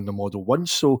was on the Model 1.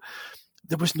 So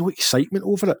there was no excitement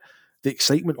over it. The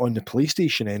excitement on the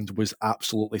PlayStation end was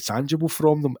absolutely tangible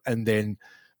from them. And then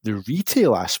the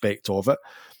retail aspect of it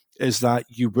is that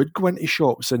you would go into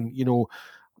shops and, you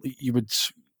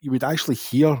would actually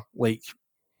hear like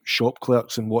shop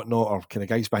clerks and whatnot, or kind of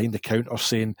guys behind the counter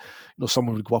saying,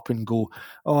 someone would go up and go,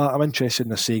 "Oh, I'm interested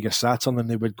in a Sega Saturn," and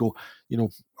they would go,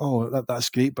 "Oh, that's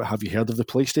great, but have you heard of the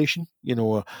PlayStation?"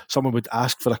 Or someone would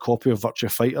ask for a copy of Virtua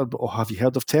Fighter, but have you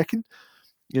heard of Tekken?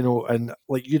 And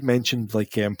like you'd mentioned,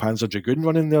 like Panzer Dragoon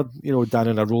running there, down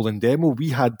in a rolling demo. We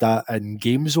had that in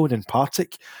Game Zone in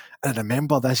Partick. And I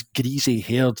remember this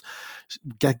greasy-haired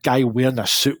guy wearing a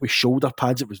suit with shoulder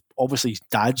pads. It was obviously his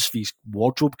dad's for his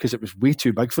wardrobe because it was way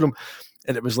too big for him.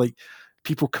 And it was like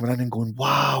people coming in and going,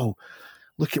 "Wow,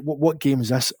 look at what game is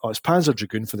this? Oh, it's Panzer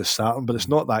Dragoon for the Saturn, but it's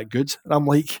not that good." And I'm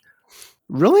like,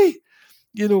 really?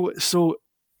 So,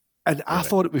 and I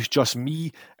thought it was just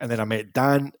me. And then I met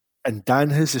Dan. And Dan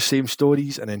has the same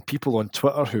stories, and then people on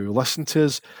Twitter who listen to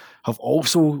us have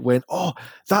also went, "Oh,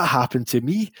 that happened to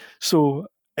me." So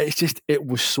it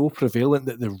was so prevalent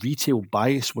that the retail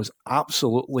bias was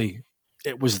absolutely,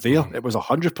 it was there. It was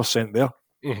 100% there.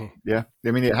 Mm-hmm. Yeah,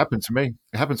 I mean, it happened to me.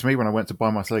 It happened to me when I went to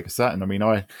buy my Sega Saturn. I mean,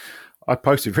 I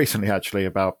posted recently actually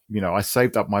about, I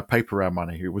saved up my paper round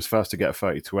money. It was first to get a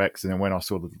 32X, and then when I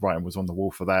saw the writing was on the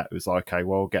wall for that, it was like, okay,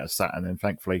 well, I'll get a Saturn. And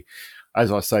thankfully,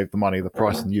 as I saved the money, the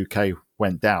price in the UK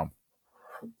went down.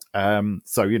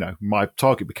 So, my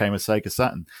target became a Sega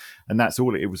Saturn, and that's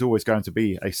all. It was always going to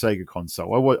be a Sega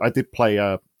console. I did play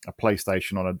a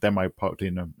PlayStation on a demo pod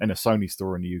in a Sony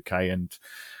store in the UK, and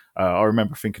I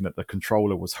remember thinking that the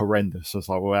controller was horrendous. I was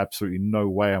like, well, absolutely no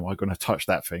way am I going to touch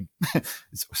that thing.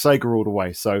 It's Sega all the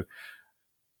way. So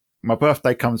my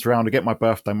birthday comes around, I get my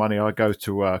birthday money, I go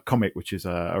to Comic, which is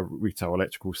a retail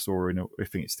electrical store, I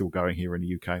think it's still going here in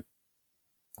the UK.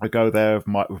 I go there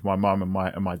with my mum and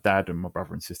my dad and my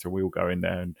brother and sister. We all go in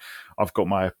there, and I've got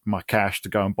my cash to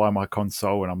go and buy my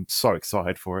console, and I'm so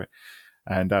excited for it.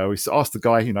 And we asked the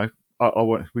guy,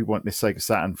 we want this Sega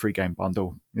Saturn 3-game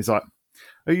bundle. He's like,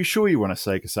 "Are you sure you want a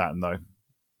Sega Saturn though?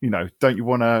 Don't you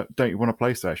want a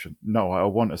PlayStation?" "No, I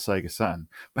want a Sega Saturn."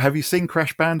 "But have you seen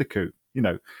Crash Bandicoot?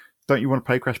 Don't you want to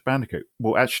play Crash Bandicoot?"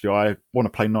 "Well, actually, I want to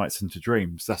play Nights into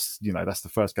Dreams. That's the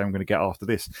first game I'm going to get after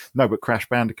this." "No, but Crash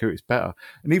Bandicoot is better."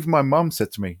 And even my mum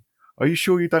said to me, "Are you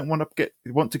sure you don't want to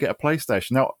get a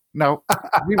PlayStation?" Now,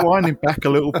 rewinding back a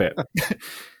little bit,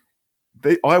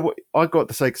 I got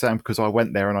the Sega Saturn because I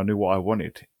went there and I knew what I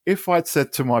wanted. If I'd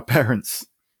said to my parents,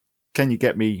 "Can you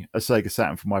get me a Sega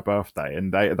Saturn for my birthday?"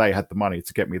 and they had the money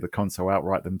to get me the console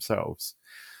outright themselves,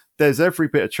 there's every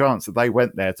bit of chance that they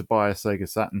went there to buy a Sega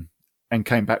Saturn and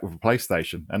came back with a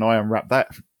PlayStation, and I unwrapped that,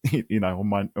 on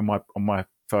my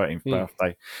 13th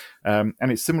birthday. And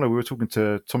it's similar. We were talking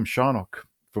to Tom Sharnock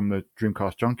from the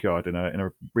Dreamcast Junkyard in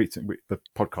a recent. The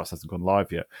podcast hasn't gone live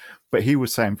yet, but he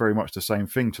was saying very much the same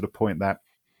thing, to the point that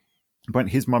when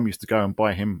his mum used to go and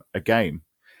buy him a game,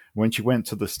 when she went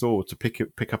to the store to pick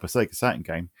up a Sega Saturn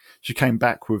game, she came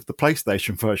back with the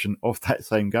PlayStation version of that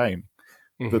same game.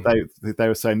 That they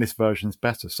were saying this version's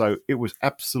better. So it was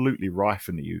absolutely rife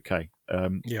in the UK.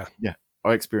 Yeah,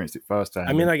 I experienced it firsthand.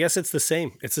 I mean, I guess it's the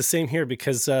same. It's the same here,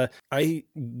 because I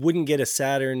wouldn't get a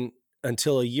Saturn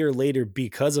until a year later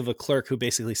because of a clerk who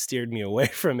basically steered me away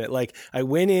from it. Like, I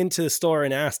went into the store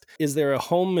and asked, "Is there a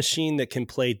home machine that can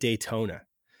play Daytona?"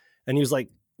 And he was like,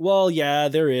 "Well, yeah,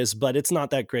 there is, but it's not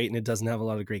that great and it doesn't have a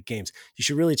lot of great games. You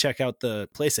should really check out the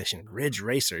PlayStation, Ridge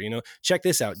Racer, check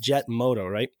this out, Jet Moto,"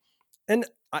 right? And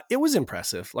it was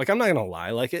impressive. Like, I'm not going to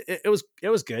lie. Like, it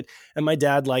was good. And my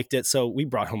dad liked it. So we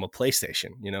brought home a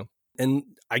PlayStation, and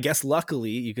I guess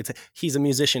luckily you could say he's a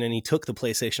musician and he took the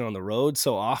PlayStation on the road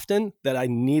so often that I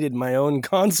needed my own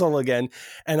console again.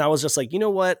 And I was just like, you know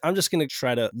what? I'm just going to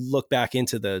try to look back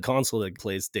into the console that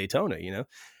plays Daytona,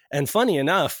 And funny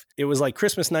enough, it was like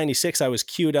Christmas 96, I was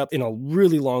queued up in a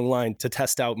really long line to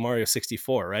test out Mario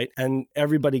 64, right? And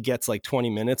everybody gets like 20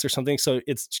 minutes or something. So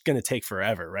it's going to take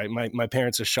forever, right? My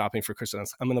parents are shopping for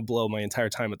Christmas. I'm going to blow my entire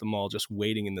time at the mall just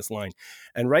waiting in this line.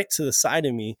 And right to the side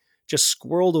of me, just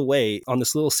squirreled away on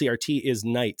this little CRT is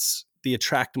Knights, the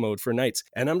attract mode for Knights.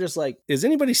 And I'm just like, is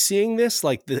anybody seeing this?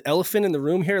 Like the elephant in the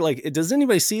room here? Like, does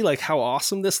anybody see like how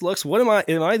awesome this looks? Am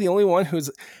I the only one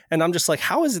who's, and I'm just like,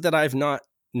 how is it that I've not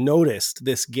noticed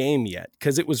this game yet?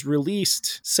 Because it was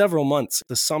released several months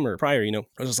the summer prior, I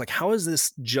was just like, how is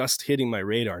this just hitting my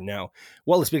radar now?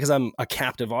 Well, it's because I'm a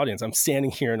captive audience. I'm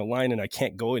standing here in a line and I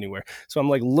can't go anywhere. So I'm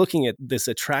like looking at this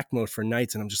attract mode for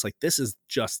Knights and I'm just like, this is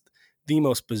just the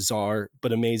most bizarre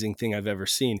but amazing thing I've ever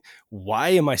seen. Why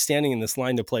am I standing in this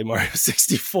line to play Mario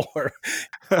 64?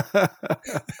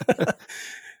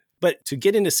 But to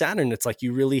get into Saturn, it's like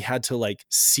you really had to like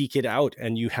seek it out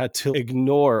and you had to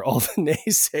ignore all the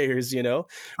naysayers,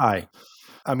 Aye.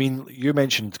 I mean, you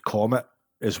mentioned Comet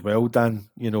as well, Dan,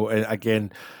 and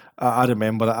again, I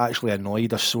remember it actually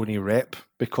annoyed a Sony rep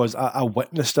because I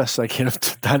witnessed this. I kind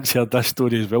of, Dan's heard this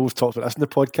story as well. We've talked about this in the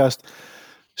podcast.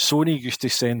 Sony used to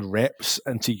send reps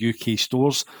into UK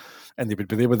stores and they would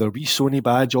be there with their wee Sony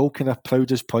badge, all kind of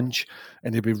proud as punch,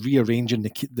 and they'd be rearranging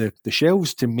the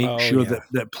shelves to make sure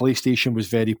that PlayStation was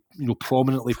very,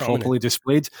 properly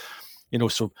displayed.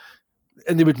 So,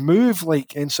 and they would move like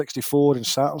N64 and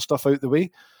Saturn stuff out the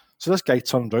way. So this guy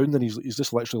turned around and he's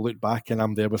just literally looked back, and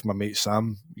I'm there with my mate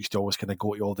Sam. We used to always kind of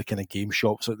go to all the kind of game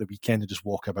shops at the weekend and just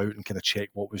walk about and kind of check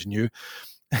what was new.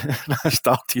 And I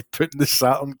started putting the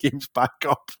Saturn games back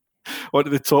up onto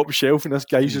the top shelf, and this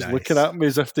guy's just looking at me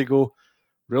as if to go,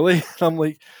 really? And I'm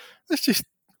like, that's just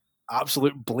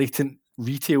absolute blatant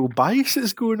retail bias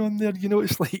that's going on there.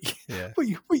 It's like, what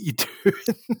you doing?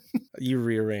 You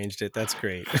rearranged it. That's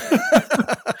great.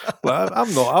 Well,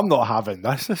 I'm not having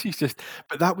this. This is just,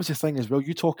 but that was the thing as well.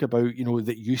 You talk about,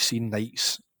 that you see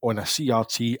Knights on a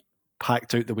CRT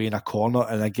packed out the way in a corner.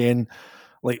 And again,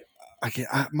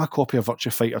 my copy of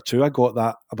Virtua Fighter 2, I got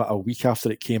that about a week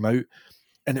after it came out.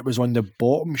 And it was on the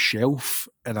bottom shelf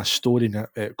in a store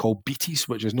called Beatties,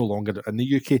 which is no longer in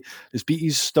the UK. Is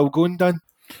Beatties still going, Dan?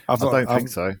 I don't think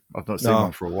so. I've not seen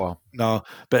one for a while. No,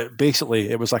 but basically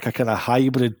it was like a kind of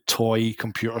hybrid toy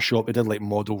computer shop. They did like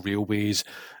model railways,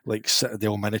 like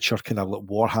Citadel miniature, kind of like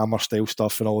Warhammer style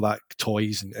stuff and all that,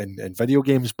 toys and video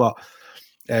games. But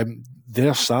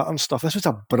their Saturn stuff, this was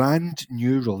a brand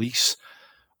new release,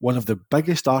 one of the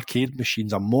biggest arcade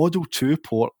machines, a Model 2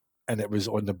 port, and it was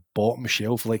on the bottom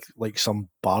shelf like some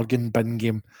bargain bin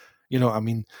game. You know what I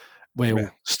mean?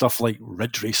 Well, stuff like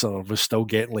Ridge Racer was still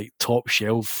getting like top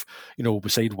shelf,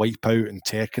 beside Wipeout and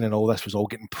Tekken and all this was all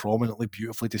getting prominently,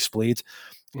 beautifully displayed.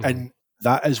 Mm-hmm. And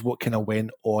that is what kind of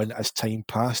went on as time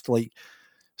passed. Like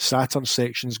Saturn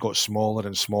sections got smaller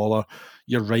and smaller.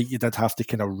 You're right, you did have to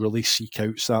kind of really seek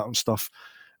out Saturn stuff.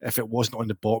 If it wasn't on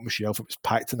the bottom shelf, it was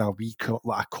packed in a wee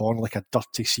like a corner, like a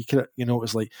dirty secret. It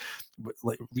was like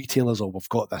retailers, we've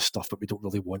got this stuff, but we don't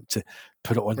really want to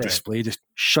put it on display. Just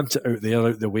shunt it out there,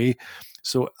 out the way.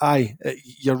 So,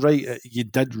 you're right. You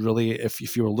did really,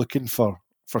 if you were looking for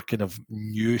kind of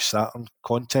new Saturn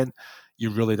content,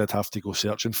 you really did have to go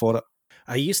searching for it.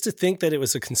 I used to think that it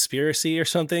was a conspiracy or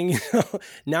something.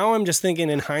 Now I'm just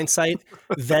thinking in hindsight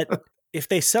that if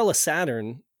they sell a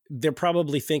Saturn, they're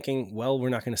probably thinking, well, we're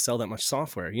not going to sell that much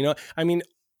software. I mean,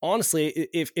 honestly,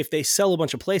 if they sell a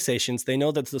bunch of PlayStations, they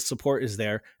know that the support is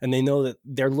there and they know that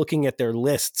they're looking at their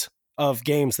list of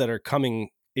games that are coming,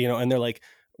 and they're like,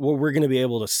 well, we're going to be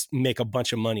able to make a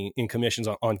bunch of money in commissions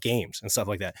on games and stuff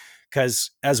like that.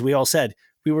 Because as we all said,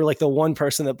 we were like the one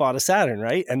person that bought a Saturn,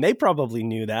 right? And they probably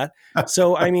knew that.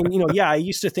 So, I mean, I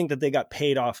used to think that they got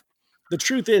paid off. The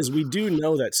truth is, we do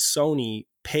know that Sony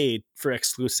paid for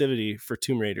exclusivity for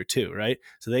Tomb Raider 2, right?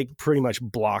 So they pretty much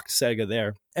blocked Sega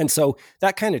there. And so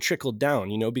that kind of trickled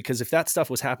down, because if that stuff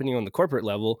was happening on the corporate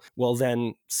level, well,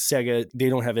 then Sega, they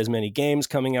don't have as many games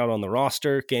coming out on the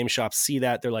roster. Game shops see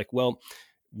that. They're like, well,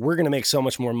 we're going to make so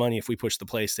much more money if we push the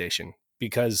PlayStation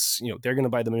because, they're going to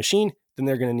buy the machine, then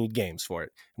they're going to need games for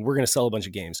it. And we're going to sell a bunch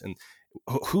of games. And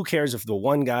who cares if the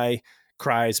one guy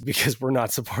cries because we're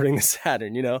not supporting the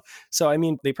Saturn, So, I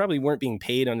mean, they probably weren't being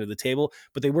paid under the table,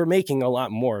 but they were making a lot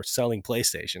more selling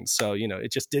PlayStations. So,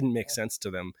 it just didn't make sense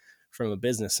to them from a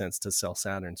business sense to sell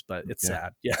Saturns, but it's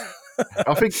sad. Yeah.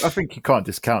 I think you can't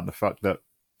discount the fact that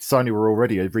Sony were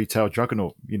already a retail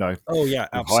juggernaut, Oh yeah,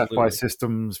 absolutely. Hi-Fi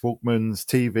systems, Walkmans,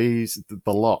 TVs,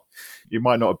 the lot. You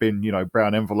might not have been,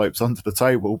 brown envelopes under the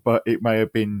table, but it may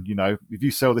have been, if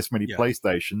you sell this many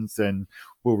PlayStations, then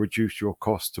we'll reduce your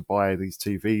cost to buy these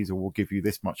TVs, or we'll give you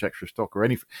this much extra stock, or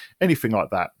anything like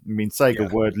that. I mean,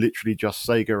 Sega were literally just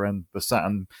Sega and the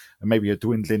Saturn, and maybe a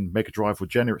dwindling Mega Drive or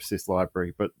Genesis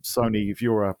library. But Sony, if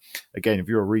you're a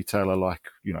retailer like,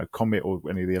 you know, Comet or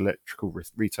any of the electrical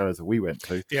retailers that we went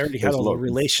to, they already had all the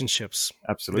relationships.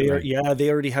 Absolutely. They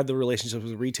already had the relationships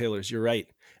with retailers. You're right.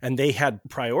 And they had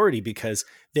priority because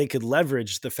they could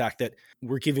leverage the fact that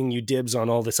we're giving you dibs on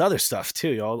all this other stuff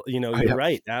too. You're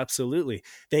right. Absolutely.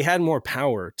 They had more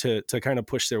power to kind of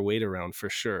push their weight around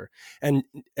for sure. And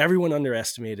everyone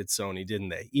underestimated Sony, didn't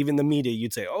they? Even the media,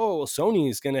 you'd say, oh, well, Sony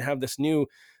is going to have this new,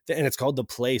 and it's called the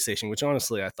PlayStation, which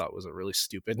honestly I thought was a really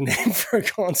stupid name for a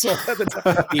console at the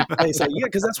time. Yeah,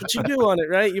 because that's what you do on it,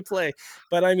 right? You play.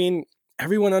 But I mean,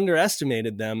 everyone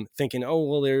underestimated them, thinking, oh,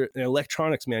 well, they're an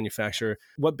electronics manufacturer.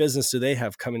 What business do they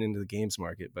have coming into the games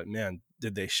market? But man,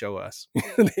 did they show us.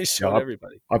 They showed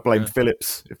everybody. I blame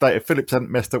Philips. If Philips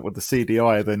hadn't messed up with the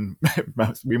CDI, then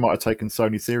we might have taken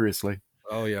Sony seriously.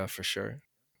 Oh, yeah, for sure.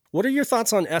 What are your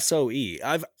thoughts on SOE?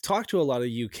 I've talked to a lot of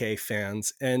UK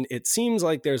fans, and it seems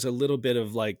like there's a little bit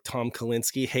of like Tom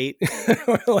Kalinske hate.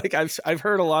 Like I've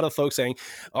heard a lot of folks saying,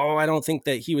 "Oh, I don't think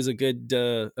that he was a good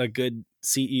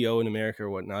CEO in America or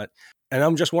whatnot." And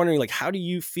I'm just wondering, like, how do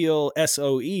you feel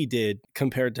SOE did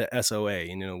compared to SOA?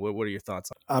 You know, what are your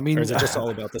thoughts on it? I mean, or is it just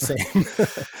all about the same?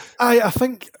 I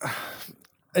think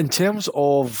in terms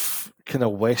of kind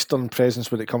of Western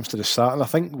presence when it comes to the Saturn, I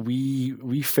think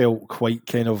we felt quite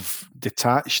kind of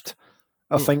detached.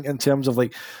 I think in terms of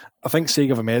like, I think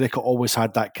Sega of America always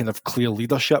had that kind of clear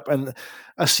leadership, and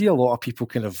I see a lot of people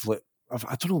kind of like,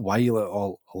 I don't know why, like,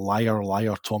 all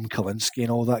liar Tom Kalinske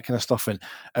and all that kind of stuff, and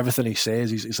everything he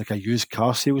says, he's like a used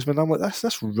car salesman. I'm like,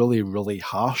 that's really, really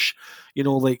harsh. You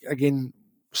know, like, again,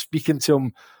 speaking to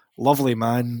him, lovely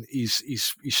man. His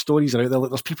stories are out there.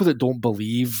 Like, there's people that don't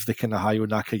believe the kind of Hayao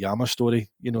Nakayama story.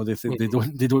 You know, they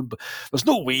don't. There's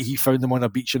no way he found them on a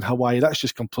beach in Hawaii. That's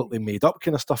just completely made up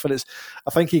kind of stuff. And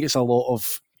I think he gets a lot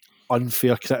of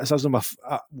unfair criticism of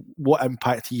what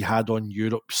impact he had on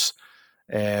Europe's,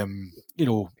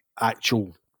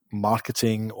 actual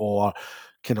marketing or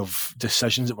kind of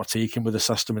decisions that were taken with the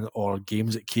system, or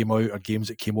games that came out or games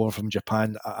that came over from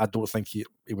Japan. I don't think he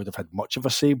would have had much of a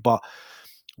say, but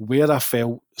where I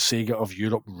felt Sega of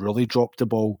Europe really dropped the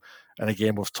ball, and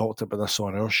again, we've talked about this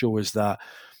on our show, is that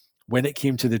when it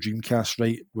came to the Dreamcast,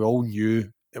 right, we all knew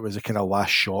it was a kind of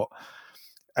last shot.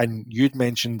 And you'd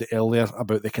mentioned earlier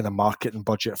about the kind of marketing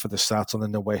budget for the Saturn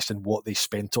in the West and what they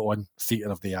spent it on, Theatre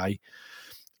of the Eye.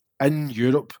 In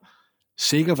Europe,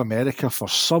 Sega of America, for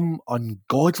some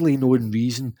ungodly known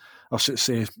reason, or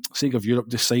Sega of Europe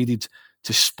decided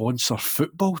to sponsor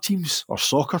football teams or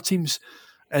soccer teams.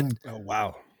 And oh,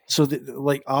 wow. So,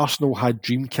 like, Arsenal had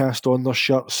Dreamcast on their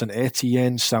shirts, St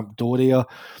Etienne, Sampdoria,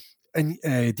 and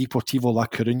Deportivo La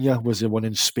Coruña was the one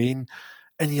in Spain.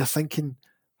 And you're thinking,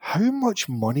 how much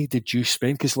money did you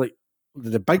spend? Because, like,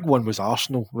 the big one was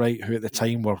Arsenal, right, who at the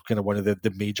time were kind of one of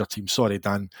the major teams. Sorry,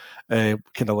 Dan, kind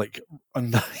of like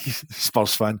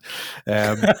Spurs fan.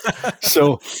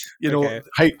 So, okay.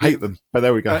 Hate them, but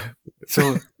there we go.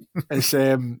 So it's,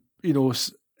 and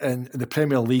the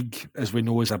Premier League, as we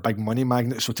know, is a big money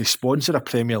magnet. So to sponsor a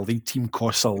Premier League team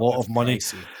costs a lot of money.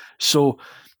 So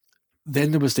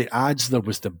then there was the ads, there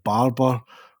was the barber,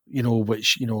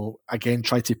 which, again,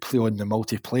 tried to play on the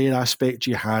multiplayer aspect.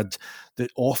 You had the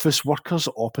office workers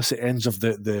at opposite ends of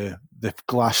the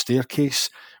glass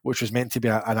staircase, which was meant to be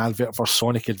an advert for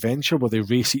Sonic Adventure, where they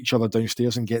race each other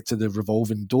downstairs and get to the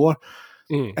revolving door.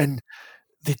 And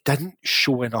they didn't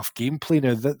show enough gameplay.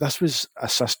 Now, this was a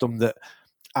system that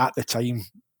at the time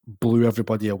blew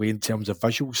everybody away in terms of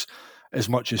visuals, as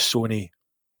much as Sony,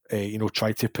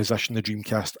 tried to position the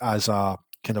Dreamcast as a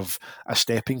kind of a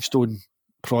stepping stone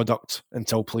product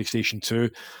until PlayStation 2.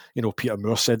 Peter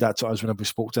Moore said that to us when we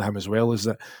spoke to him as well, is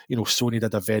that, Sony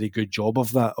did a very good job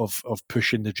of that, of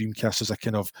pushing the Dreamcast as a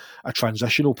kind of a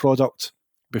transitional product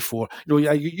before.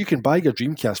 You can buy your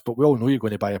Dreamcast, but we all know you're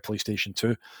going to buy a PlayStation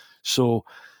 2. So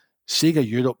Sega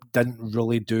Europe didn't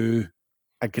really do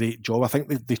a great job. I think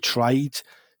they tried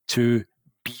to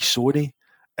be Sony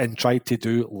and tried to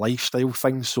do lifestyle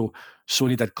things. So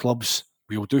Sony did clubs.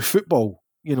 We'll do football,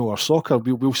 or soccer.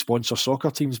 We'll sponsor soccer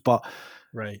teams. But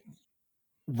right,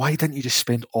 why didn't you just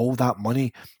spend all that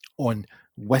money on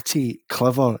witty,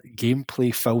 clever,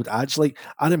 gameplay-filled ads? Like,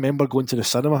 I remember going to the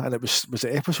cinema, and it was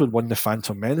the episode 1, The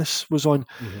Phantom Menace was on,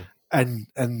 and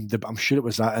I'm sure it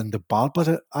was that, and the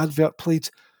Barber advert played.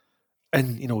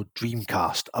 And,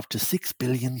 Dreamcast, up to 6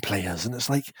 billion players. And it's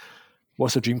like,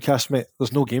 what's a Dreamcast, mate?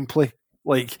 There's no gameplay.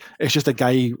 Like, it's just a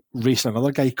guy racing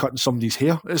another guy cutting somebody's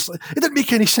hair. It's like, it didn't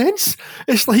make any sense.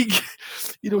 It's like,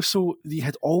 so they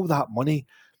had all that money,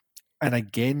 and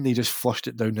again, they just flushed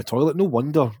it down the toilet. No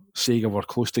wonder Sega were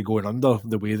close to going under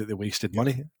the way that they wasted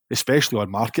money, especially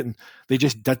on marketing. They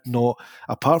just did not,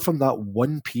 apart from that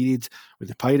one period with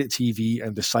the Pirate TV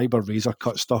and the Cyber Razor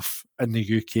Cut stuff in the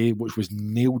UK, which was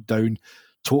nailed down,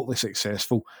 totally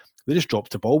successful, they just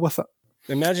dropped the ball with it.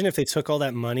 Imagine if they took all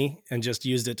that money and just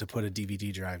used it to put a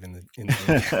DVD drive in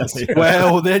the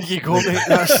Well, there you go, mate.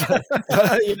 That's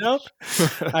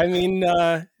I mean,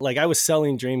 like I was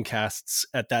selling Dreamcasts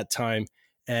at that time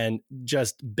and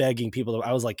just begging people.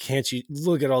 I was like, can't you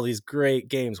look at all these great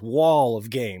games, wall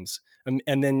of games.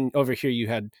 And then over here you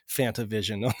had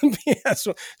Fantavision on the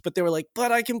PS1, but they were like,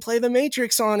 but I can play The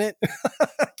Matrix on it.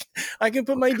 I can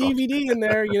put my DVD in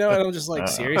there, and I'm just like,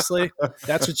 seriously?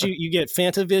 That's what you get,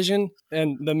 Fantavision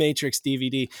and The Matrix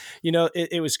DVD.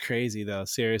 It was crazy though,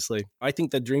 seriously. I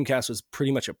think the Dreamcast was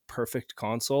pretty much a perfect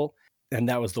console, and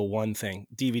that was the one thing,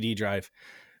 DVD drive.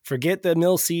 Forget the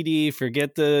mill CD,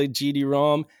 forget the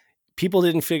GD-ROM. People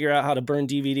didn't figure out how to burn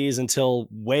DVDs until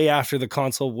way after the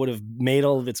console would have made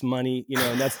all of its money,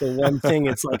 and that's the one thing.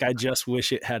 It's like, I just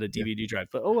wish it had a DVD drive,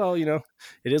 but oh well,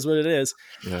 it is what it is.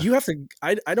 Yeah. You have to,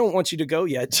 I don't want you to go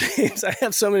yet, James. I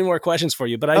have so many more questions for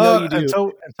you, but I know you do.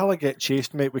 Until I get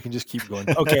chased, mate, we can just keep going.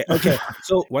 Okay.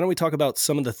 So why don't we talk about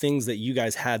some of the things that you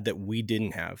guys had that we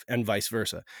didn't have, and vice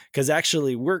versa? Because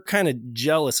actually we're kind of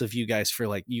jealous of you guys for,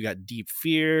 like, you got Deep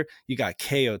Fear, you got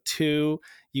KO2,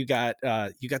 you got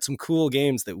some cool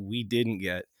games that we didn't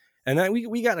get. And then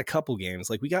we got a couple games,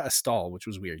 like we got Astal, which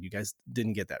was weird. You guys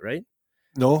didn't get that, right?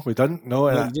 No, we didn't. No,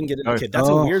 you didn't get it. Okay, that's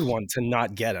a weird one to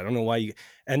not get. I don't know why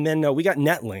and then we got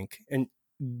Netlink, and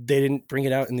they didn't bring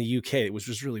it out in the UK, which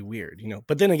was really weird,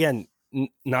 But then again,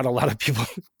 not a lot of people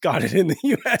got it in the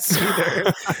US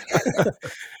either.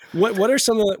 What are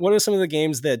some of the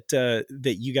games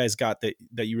that you guys got that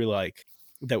you really like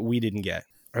that we didn't get?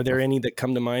 Are there any that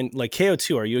come to mind? Like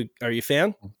KO2, are you a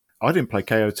fan? I didn't play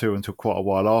KO2 until quite a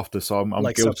while after, so I'm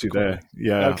like guilty there.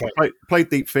 Yeah, okay. I played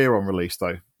Deep Fear on release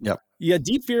though. Yep. Yeah,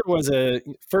 Deep Fear was a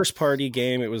first-party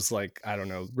game. It was like, I don't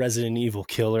know, Resident Evil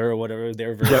Killer or whatever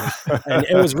their version. And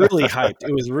it was really hyped.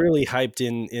 It was really hyped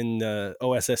in the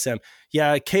OSSM.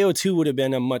 Yeah, KO2 would have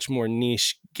been a much more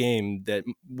niche game that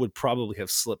would probably have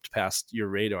slipped past your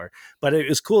radar. But it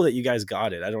was cool that you guys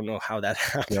got it. I don't know how that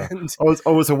happened. Yeah.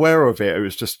 I was aware of it. It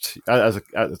was just, at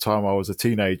the time I was a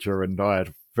teenager and I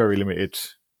had very limited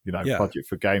budget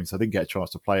for games. I didn't get a chance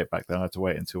to play it back then. I had to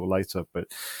wait until later. But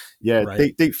yeah,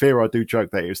 right. Deep Fear, I do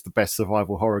joke that it was the best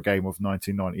survival horror game of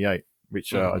 1998,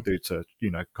 which I do to,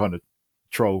 kind of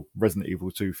troll Resident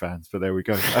Evil 2 fans. But there we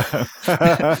go.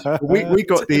 we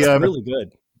got it's really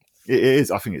good. It is.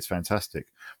 I think it's fantastic.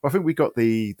 But I think we got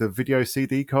the video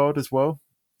CD card as well.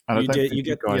 And you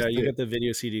get the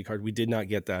video CD card. We did not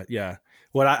get that. Yeah.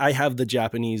 Well, I have the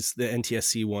Japanese, the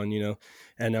NTSC one,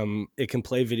 and it can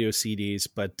play video CDs,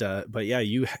 but yeah,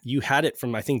 you had it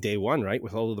from, I think, day one, right?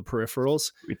 With all of the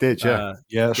peripherals. We did, yeah.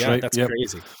 That's right. That's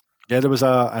crazy. Yeah, there was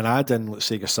an ad in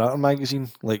Sega Saturn magazine,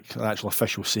 like an actual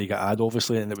official Sega ad,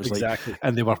 obviously, and it was exactly.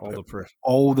 And they were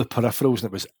all the peripherals, and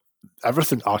it was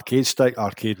everything: arcade stick,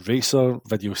 arcade racer,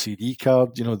 video CD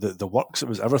card. The works. It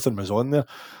was everything was on there.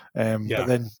 But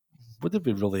then, what did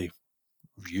we really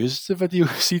use the video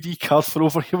CD card for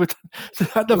over here?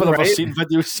 I'd never ever seen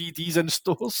video CDs in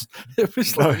stores. It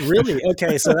was like, really?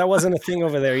 Okay, so that wasn't a thing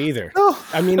over there either. No.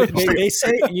 I mean, they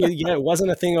say, it wasn't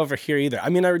a thing over here either. I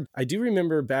mean, I do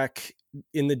remember back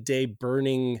in the day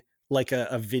burning like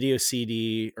a video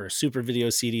CD or a super video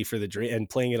CD for the Dream and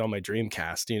playing it on my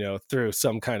Dreamcast, through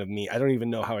some kind of I don't even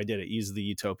know how I did it. Used the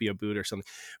Utopia boot or something.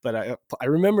 But I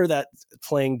remember that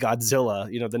playing Godzilla,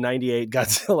 the 98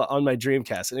 Godzilla on my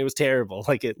Dreamcast, and it was terrible.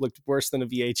 Like, it looked worse than a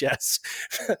VHS.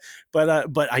 but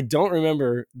I don't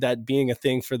remember that being a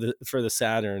thing for the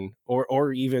Saturn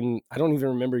or even, I don't even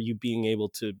remember you being able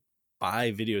to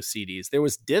buy video CDs. There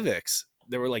was DivX.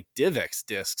 There were like DivX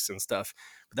discs and stuff.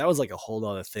 But that was like a whole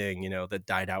other thing, that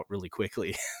died out really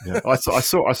quickly. Yeah, I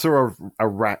saw a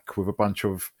rack with a bunch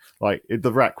of, like,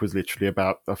 the rack was literally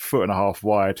about 1.5 feet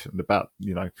wide, and about,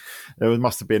 there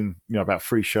must have been, about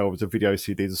 3 shelves of video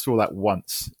CDs. I saw that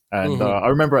once. And I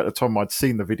remember at the time I'd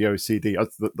seen the video CD.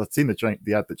 I'd seen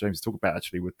the ad that James talked about,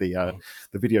 actually, with the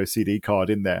video CD card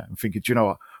in there, and thinking, do you know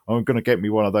what? I'm going to get me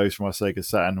one of those for my Sega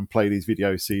Saturn and play these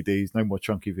video CDs. No more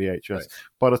chunky VHS. Right.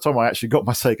 By the time I actually got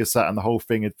my Sega Saturn, the whole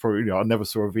thing had probably, I never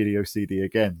saw a video CD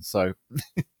again. So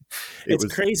It's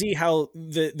crazy how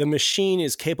the machine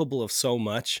is capable of so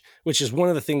much, which is one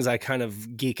of the things I kind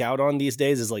of geek out on these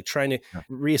days, is like trying to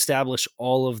reestablish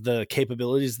all of the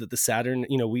capabilities that the Saturn,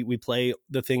 we play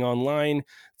the thing online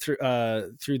through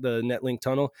the Netlink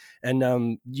tunnel,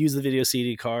 and use the video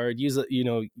CD card, use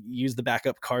the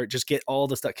backup card, just get all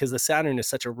the stuff, because the Saturn is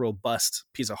such a robust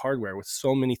piece of hardware with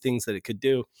so many things that it could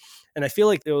do. And I feel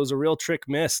like it was a real trick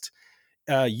missed.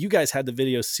 You guys had the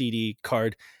video CD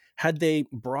card. Had they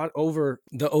brought over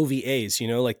the OVAs,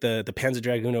 like the Panzer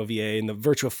Dragoon OVA and the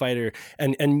Virtua Fighter,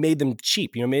 and made them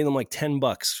cheap, made them like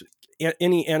 $10.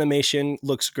 Any animation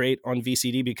looks great on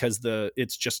VCD because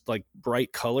it's just like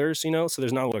bright colors, so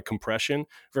there's not a lot of compression,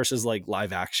 versus like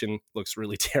live action looks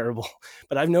really terrible.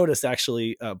 But I've noticed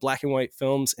actually black and white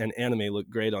films and anime look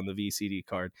great on the VCD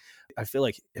card. I feel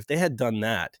like if they had done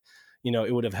that,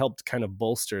 it would have helped kind of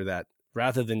bolster that,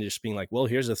 rather than just being like, well,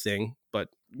 here's a thing, but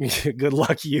good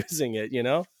luck using it,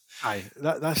 Aye,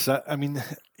 that's it. I mean,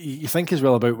 you think as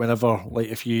well about whenever, like,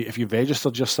 if you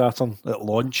registered your Saturn at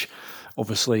launch,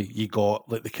 obviously you got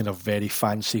like the kind of very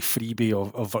fancy freebie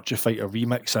of Virtua Fighter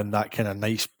Remix and that kind of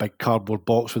nice big cardboard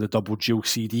box with a double dual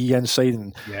CD inside,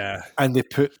 and they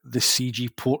put the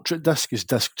CG portrait disc as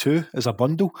disc 2 as a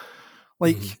bundle.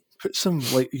 Like, put some,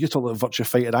 like, you talk about Virtua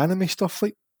Fighter anime stuff,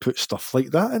 like, put stuff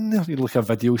like that in there, like a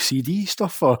video CD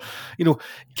stuff, or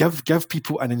give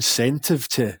people an incentive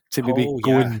to maybe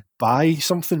go and buy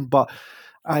something. But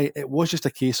it was just a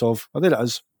case of, there it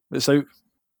is, it's out.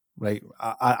 Right,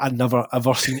 I never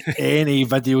ever seen any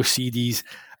video CDs.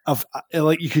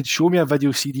 Like, you could show me a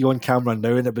video CD on camera now,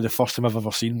 and it'd be the first time I've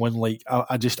ever seen one. Like,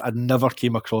 I never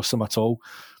came across them at all.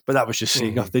 But that was just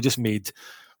Sega. They just made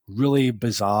really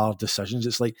bizarre decisions.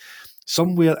 It's like,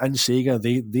 somewhere in Sega,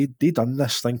 they done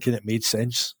this thinking it made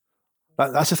sense.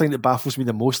 That's the thing that baffles me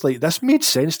the most. Like, this made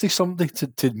sense to somebody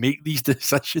to make these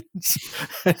decisions,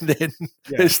 and then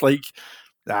it's like,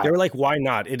 they were like, why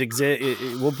not? It exists.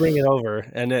 We'll bring it over,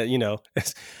 and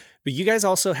But you guys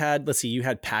also had, let's see, you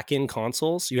had pack-in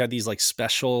consoles. You had these like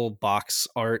special box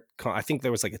art. I think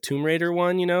there was like a Tomb Raider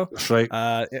one, That's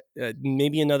right.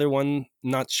 Maybe another one,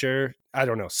 not sure. I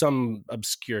don't know, some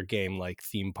obscure game like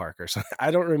Theme Park or something.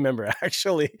 I don't remember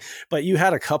actually, but you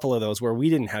had a couple of those where we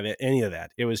didn't have any of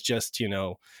that. It was just,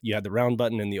 you had the round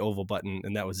button and the oval button,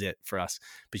 and that was it for us.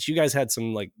 But you guys had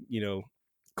some like,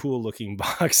 cool looking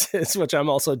boxes, which I'm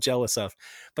also jealous of,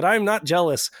 but I'm not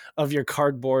jealous of your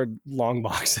cardboard long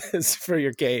boxes for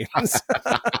your games.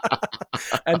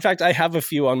 In fact, I have a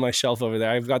few on my shelf over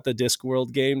there. I've got the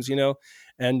Discworld games,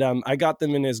 and I got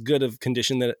them in as good of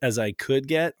condition as I could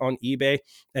get on eBay.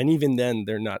 And even then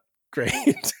they're not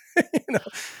great.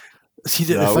 See,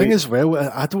 the thing as well,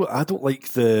 I don't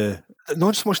like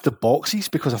not so much the boxes,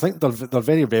 because I think they're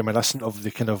very reminiscent of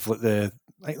the kind of like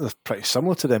I think they're pretty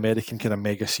similar to the American kind of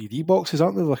mega CD boxes,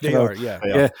 aren't they? They are,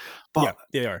 yeah. But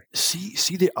they are.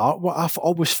 See the art. What I've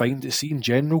always find in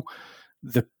general,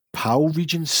 the PAL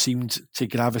region seemed to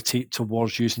gravitate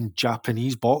towards using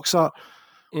Japanese box art,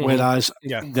 whereas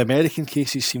the American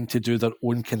cases seem to do their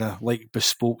own kind of like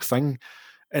bespoke thing.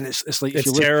 And it's like,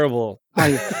 it's terrible.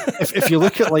 If you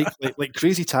look at like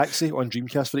Crazy Taxi on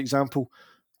Dreamcast, for example,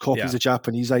 copies the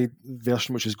Japanese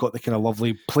version, which has got the kind of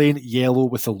lovely plain yellow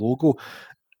with the logo.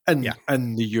 And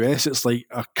in the US, it's like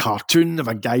a cartoon of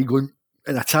a guy going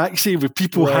in a taxi with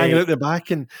people hanging out the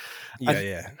back, and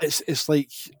it's like.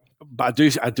 But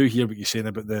I do hear what you're saying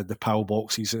about the PAL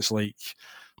boxes. It's like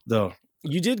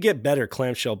you did get better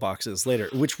clamshell boxes later,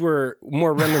 which were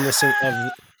more reminiscent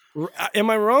of. Am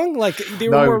I wrong? Like, they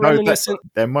were more reminiscent.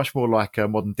 They're much more like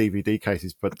modern DVD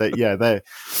cases, but they're.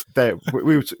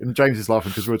 And James is laughing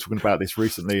because we were talking about this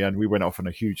recently, and we went off on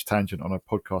a huge tangent on a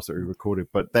podcast that we recorded.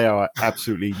 But they are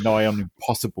absolutely nigh on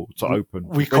impossible to open.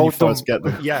 We called them. Get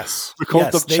them. Yes, we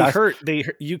called them. They hurt.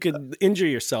 You could injure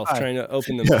yourself trying to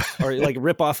open them, or like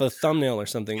rip off a thumbnail or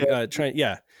something. We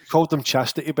called them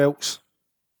chastity belts.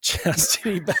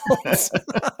 Chastity belts.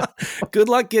 Good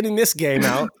luck getting this game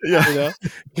out.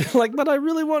 Like, but I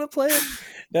really want to play it.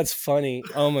 That's funny.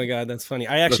 Oh my god, that's funny.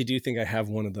 I actually do think I have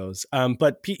one of those.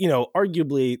 But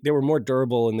arguably they were more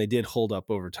durable and they did hold up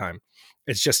over time.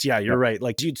 It's just, you're right.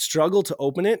 Like, you'd struggle to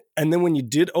open it, and then when you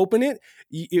did open it,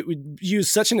 it would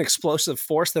use such an explosive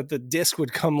force that the disc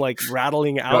would come like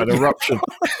rattling out. An eruption.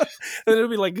 And it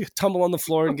would be like tumble on the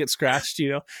floor and get scratched.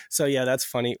 So that's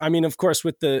funny. I mean, of course,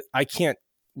 I can't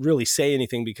really say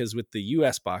anything because with the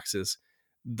US boxes,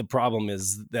 the problem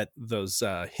is that those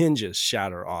hinges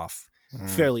shatter off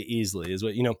fairly easily, is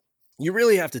what you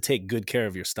really have to take good care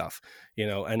of your stuff,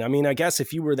 and I mean, I guess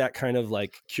if you were that kind of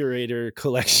like curator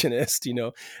collectionist,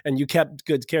 and you kept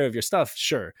good care of your stuff,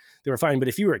 sure, they were fine. But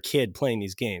if you were a kid playing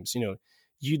these games,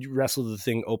 you'd wrestle the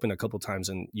thing open a couple times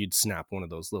and you'd snap one of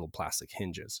those little plastic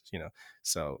hinges,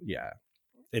 So yeah,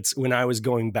 it's when I was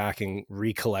going back and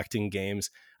recollecting games,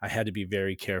 I had to be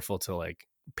very careful to like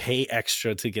pay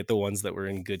extra to get the ones that were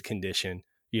in good condition,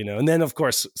 and then of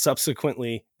course,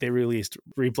 subsequently they released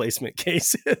replacement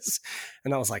cases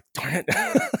and I was like, darn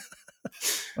it.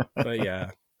 But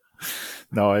yeah.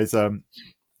 No, it's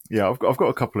yeah, I've got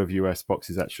a couple of US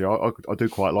boxes actually. I do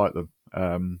quite like them.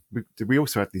 We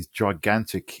also had these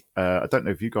gigantic. I don't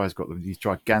know if you guys got them. These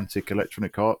gigantic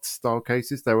Electronic Arts style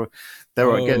cases. They were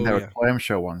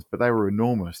clamshell ones, but they were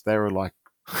enormous. They were like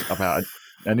about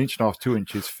an inch and a half, 2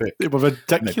 inches thick. They were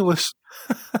ridiculous.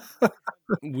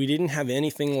 We didn't have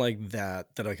anything like that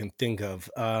I can think of.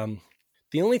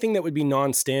 The only thing that would be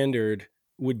non-standard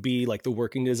would be like the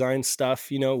working design stuff.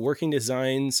 Working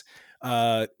designs.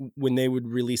 When they would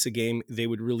release a game, they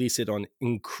would release it on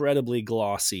incredibly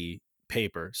glossy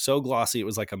paper, so glossy it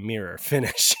was like a mirror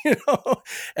finish,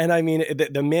 And I mean,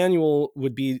 the manual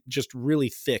would be just really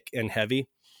thick and heavy.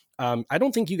 I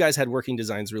don't think you guys had working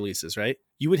designs releases, right?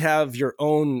 You would have your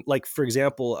own, like for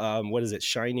example, what is it,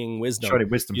 Shining Wisdom?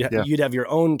 You'd have your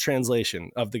own translation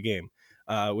of the game,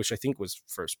 which I think was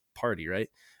first party, right?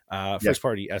 First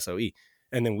party SOE,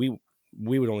 and then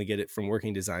we would only get it from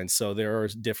working design. So there are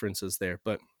differences there,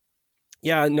 but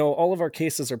yeah, no, all of our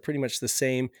cases are pretty much the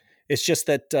same. It's just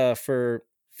that for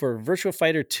Virtua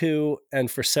Fighter 2 and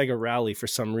for Sega Rally, for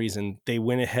some reason, they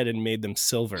went ahead and made them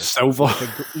silver.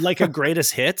 Like a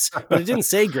greatest hits, but it didn't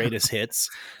say greatest hits.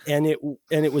 And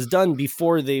it was done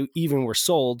before they even were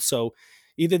sold. So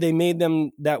either they made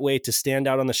them that way to stand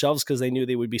out on the shelves because they knew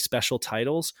they would be special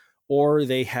titles, or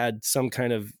they had some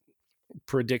kind of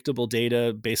predictable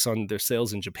data based on their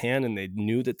sales in Japan and they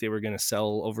knew that they were going to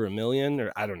sell over 1 million,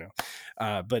 or I don't know.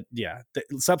 But yeah,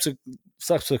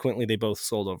 subsequently they both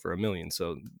sold over 1 million.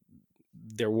 So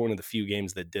they're one of the few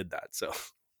games that did that. So,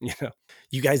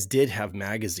 you guys did have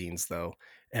magazines though.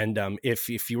 And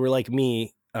if you were like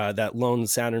me, that lone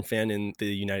Saturn fan in the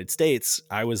United States,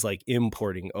 I was like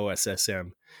importing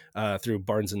OSSM through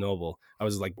Barnes & Noble. I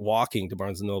was like walking to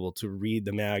Barnes & Noble to read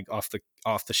the mag off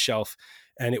the shelf.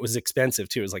 And it was expensive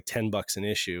too. It was like $10 an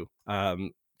issue.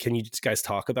 Can you guys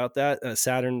talk about that?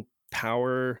 Saturn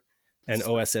Power and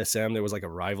OSSM, there was like a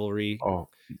rivalry. Oh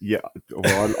yeah,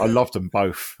 well, I loved them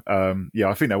both. Yeah,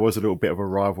 I think there was a little bit of a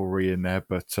rivalry in there,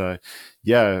 but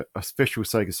yeah, official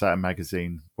Sega Saturn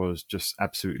magazine was just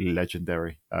absolutely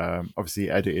legendary.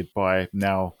 Obviously edited by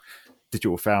now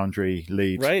Digital Foundry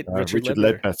lead, right, Richard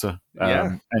Ledbetter.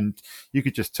 And you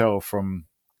could just tell from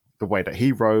the way that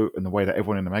he wrote and the way that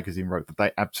everyone in the magazine wrote that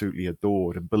they absolutely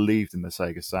adored and believed in the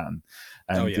Sega Saturn.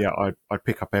 And I'd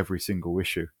pick up every single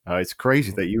issue. It's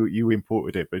crazy that you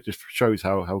imported it, but it just shows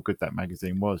how good that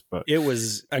magazine was. But it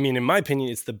was, I mean, in my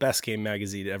opinion, it's the best game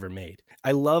magazine ever made.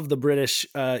 I love the British,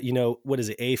 what is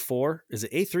it, A4? Is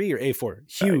it A3 or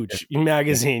A4? Huge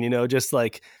magazine, just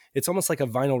like, it's almost like a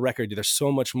vinyl record. There's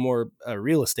so much more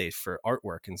real estate for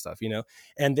artwork and stuff,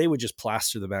 and they would just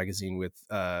plaster the magazine with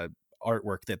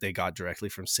artwork that they got directly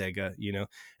from Sega,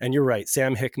 and you're right.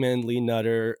 Sam Hickman, Lee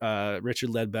Nutter, Richard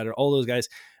Ledbetter, all those guys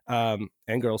and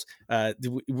girls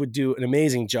would do an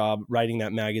amazing job writing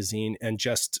that magazine and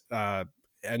just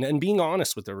and being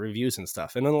honest with the reviews and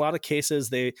stuff. And in a lot of cases,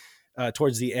 they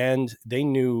towards the end, they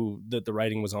knew that the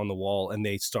writing was on the wall and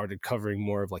they started covering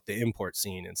more of like the import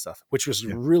scene and stuff, which was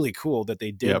really cool that they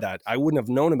did that. I wouldn't have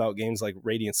known about games like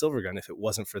Radiant Silvergun if it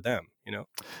wasn't for them,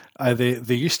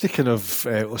 They used to kind of,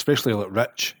 especially like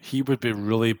Rich, he would be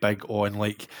really big on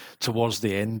like towards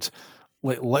the end,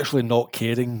 like literally not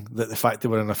caring that the fact they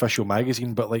were an official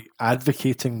magazine, but like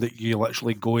advocating that you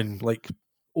literally go and like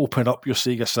open up your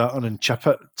Sega Saturn and chip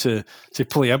it to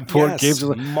play import games.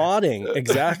 Modding,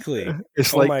 exactly.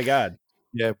 It's oh my God.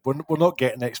 Yeah, we're not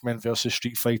getting X-Men versus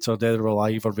Street Fighter, Dead or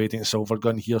Alive, or Radiant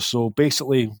Silvergun here. So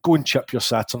basically, go and chip your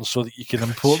Saturn so that you can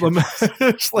import them.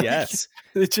 It's like, yes,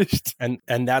 they just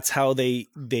and that's how they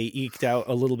eked out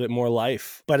a little bit more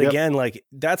life. But again, like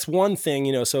that's one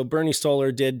thing, So Bernie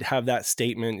Stoller did have that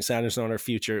statement, "Saturn's not our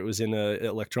future." It was in a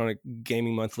Electronic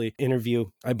Gaming Monthly interview,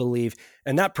 I believe,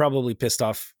 and that probably pissed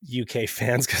off UK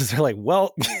fans because they're like,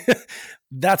 "Well,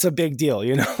 that's a big deal,"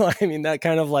 I mean, that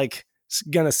kind of like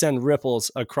going to send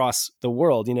ripples across the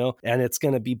world, and it's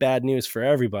going to be bad news for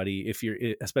everybody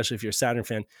especially if you're a Saturn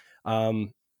fan.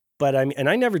 But I mean, and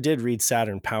I never did read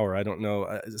Saturn Power. I don't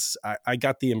know. I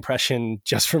got the impression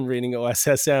just from reading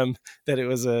OSSM that it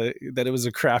was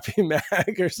a crappy mag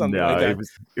or something like that.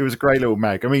 It was a great little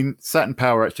mag. I mean, Saturn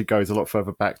Power actually goes a lot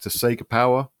further back to Sega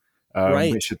Power,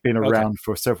 which had been around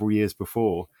for several years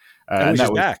before. and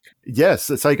that was back. Yes,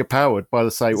 Sega powered by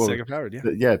the same. Well, Sega powered,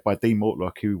 yeah. By Dean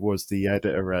Mortlock, who was the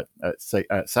editor at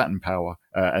Saturn Power.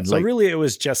 And so really, it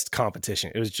was just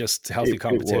competition. It was just healthy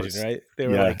competition, right? They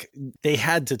were like, they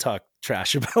had to talk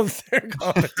trash about their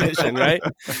competition, right?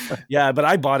 Yeah, but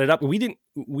I bought it up. We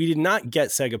did not get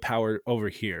Sega Power over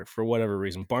here for whatever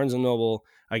reason. Barnes and Noble,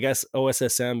 I guess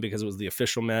OSSM, because it was the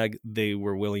official mag, they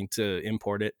were willing to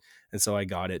import it, and so I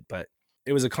got it. But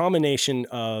it was a combination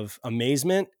of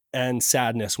amazement and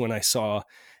sadness when I saw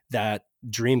that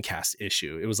Dreamcast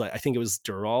issue. It was like, I think it was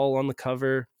Dural on the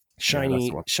cover,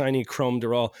 shiny chrome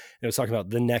Dural. And it was talking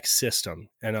about the next system.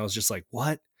 And I was just like,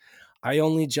 what? I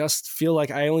only just feel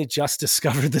like I only just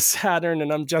discovered the Saturn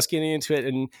and I'm just getting into it.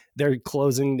 And they're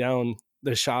closing down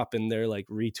the shop and they're like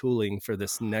retooling for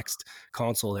this next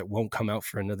console that won't come out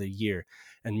for another year.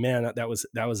 And man, that was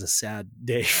a sad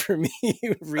day for me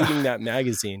reading that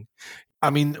magazine. I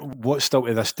mean, what still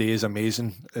to this day is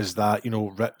amazing is that,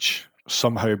 Rich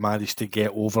somehow managed to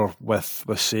get over with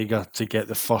Sega to get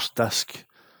the first disc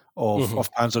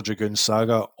of Panzer Dragoon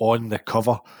Saga on the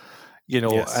cover.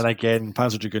 Yes. And again,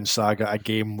 Panzer Dragoon Saga, a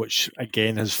game which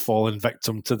again has fallen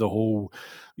victim to the whole,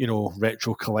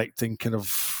 retro collecting kind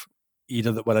of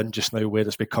era that we're in just now, where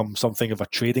it's become something of a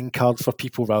trading card for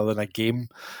people rather than a game.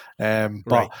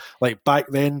 But like back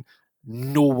then,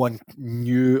 no one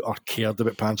knew or cared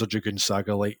about Panzer Dragoon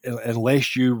Saga, like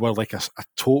unless you were like a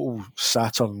total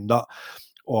Saturn nut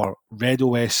or read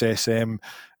OSSM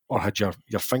or had your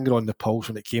finger on the pulse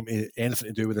when it came to anything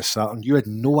to do with the Saturn. You had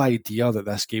no idea that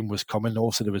this game was coming.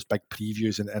 Also, there was big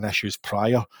previews and issues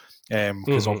prior,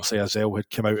 because obviously Azel had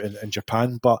come out in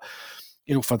Japan. But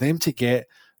for them to get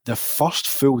the first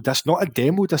full disc, not a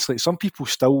demo disc, like some people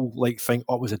still like think,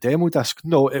 oh, it was a demo disc.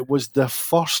 No, it was the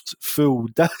first full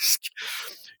disc.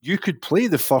 You could play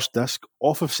the first disc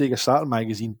off of Sega Saturn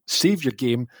magazine, save your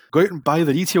game, go out and buy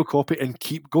the retail copy and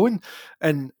keep going.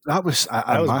 And that was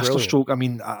a masterstroke. I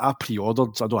mean, I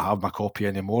pre-ordered, I don't have my copy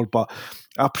anymore, but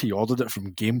I pre-ordered it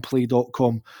from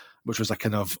gameplay.com, which was a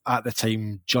kind of, at the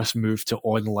time, just moved to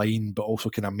online, but also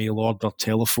kind of mail order,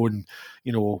 telephone,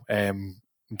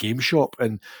 game shop,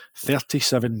 and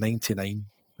 $37.99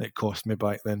 it cost me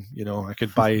back then. I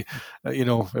could buy,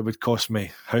 it would cost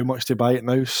me how much to buy it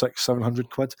now? 600-700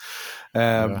 quid.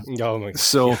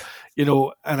 So,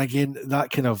 and again, that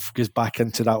kind of goes back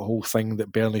into that whole thing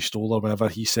that Bernie Stoller, whenever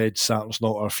he said Saturn's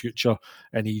not our future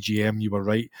in EGM, you were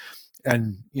right.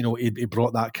 And, he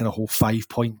brought that kind of whole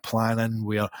 5-point plan in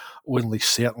where only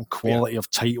certain quality of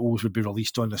titles would be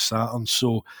released on the Saturn.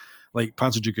 So, like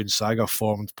Panzer Dragoon Saga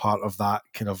formed part of that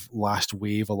kind of last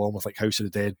wave, along with like House of the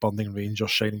Dead, Burning Rangers,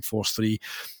 Shining Force 3.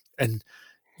 And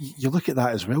you look at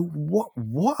that as well,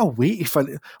 what a way to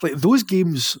find, like those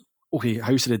games. Okay,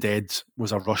 House of the Dead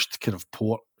was a rushed kind of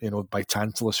port, by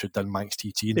Tantalus, who'd done Manx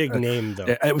TT. Big name, though.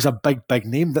 It was a big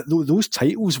name. That those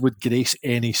titles would grace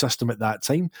any system at that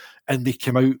time, and they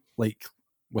came out like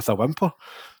with a whimper.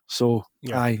 So,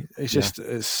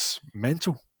 it's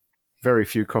mental. Very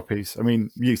few copies. I mean,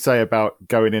 you say about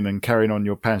going in and carrying on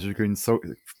your Panzer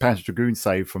Dragoon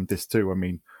save from disc 2. I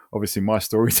mean, obviously my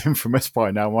story's infamous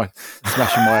by now.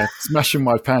 Smashing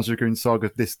my Panzer Dragoon Saga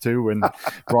disc 2 and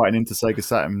writing into Sega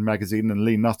Saturn magazine and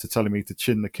Lee Nutter telling me to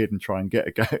chin the kid and try and get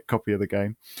a copy of the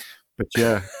game. But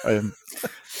yeah,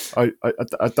 I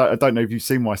don't know if you've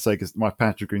seen my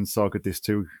Panzer Dragoon Saga disc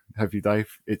 2. Have you,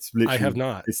 Dave? I have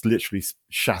not. It's literally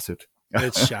shattered.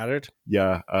 It's shattered.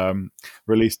 Yeah.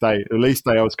 Release day.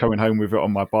 I was coming home with it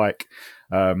on my bike.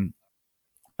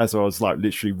 As I was like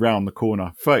literally round the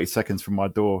corner, 30 seconds from my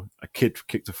door, a kid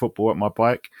kicked a football at my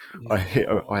bike.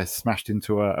 I smashed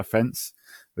into a fence.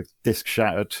 The disc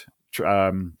shattered.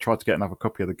 Tried to get another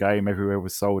copy of the game. Everywhere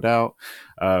was sold out.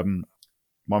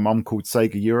 My mum called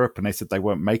Sega Europe and they said they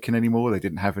weren't making anymore. They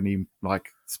didn't have any like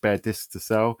spare discs to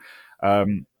sell.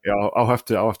 I'll have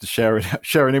to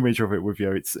share an image of it with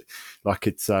you. It's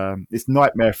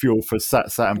nightmare fuel for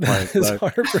Saturn players. It's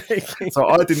heartbreaking. So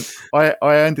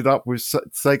I ended up with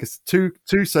Sega two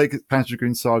Sega Panzer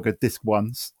Dragoon Saga disc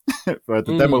 1s,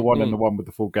 the demo one and the one with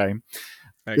the full game.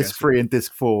 Disc 3 and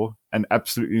disc 4, and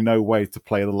absolutely no way to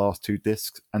play the last 2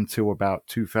 discs until about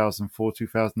 2004,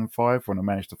 2005 when I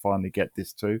managed to finally get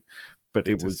disc 2. But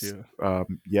it was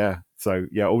So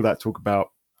all that talk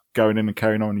about going in and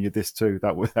carrying on your disc 2,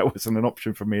 that wasn't an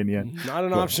option for me in the end. Not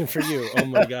an option for you. Oh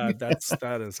my god,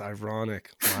 that is ironic.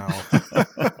 Wow.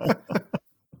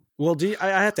 Well, I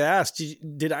have to ask,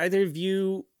 did either of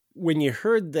you, when you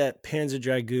heard that Panzer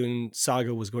Dragoon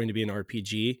Saga was going to be an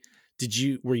RPG,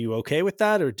 were you okay with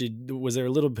that, or was there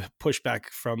a little bit pushback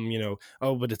from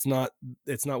but it's not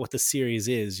what the series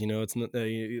is, it's not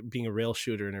being a rail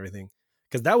shooter and everything?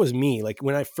 Because that was me. Like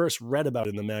when I first read about it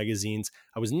in the magazines,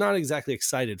 I was not exactly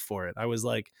excited for it. I was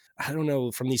like, I don't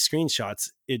know, from these screenshots,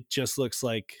 it just looks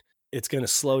like it's going to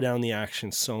slow down the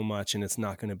action so much and it's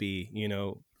not going to be,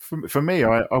 For me,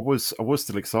 I was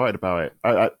still excited about it.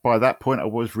 By that point, I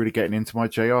was really getting into my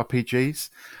JRPGs.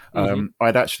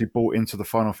 I'd actually bought into the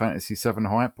Final Fantasy VII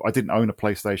hype. I didn't own a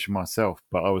PlayStation myself,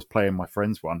 but I was playing my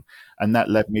friend's one, and that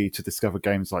led me to discover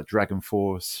games like Dragon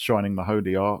Force, Shining the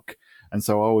Holy Ark, and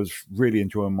so I was really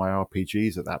enjoying my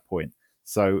RPGs at that point.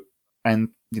 So, and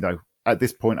at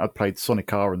this point, I'd played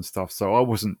Sonic R and stuff, so I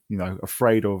wasn't,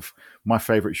 afraid of my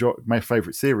favorite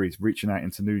series reaching out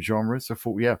into new genres. I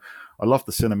thought, yeah, I love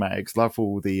the cinematics, love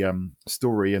all the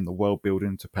story and the world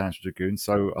building to Panzer Dragoon.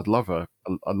 So I'd love an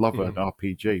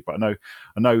RPG. But I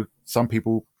know some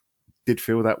people did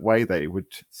feel that way, that it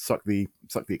would suck the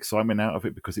excitement out of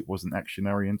it because it wasn't action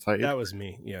orientated. That was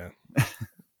me, yeah.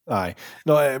 Aye.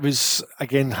 No, it was,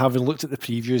 again, having looked at the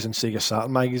previews in Sega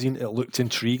Saturn magazine, it looked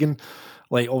intriguing.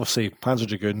 Like, obviously, Panzer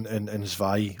Dragoon and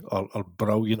Zwei are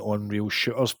brilliant on-rail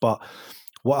shooters, but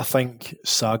what I think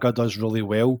Saga does really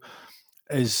well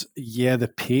is,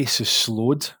 the pace is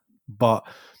slowed, but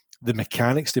the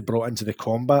mechanics they brought into the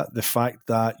combat, the fact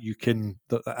that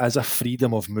as a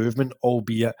freedom of movement,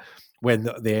 albeit when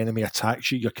the enemy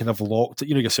attacks you, you're kind of locked.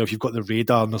 Yourself, you've got the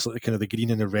radar and there's like kind of the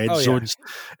green and the red zones,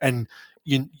 and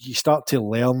you start to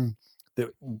learn that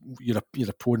your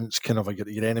opponent's kind of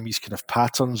your enemy's kind of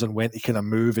patterns and when to kind of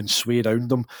move and sway around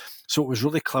them. So it was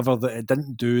really clever that it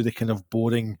didn't do the kind of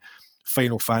boring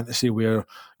Final Fantasy where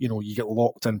you get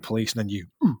locked in place and then you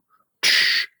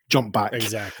jump back.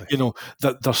 Exactly.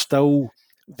 That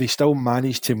they still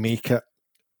managed to make it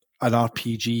an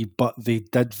RPG, but they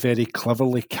did very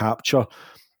cleverly capture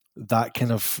that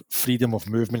kind of freedom of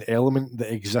movement element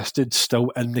that existed still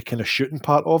in the kind of shooting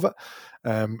part of it.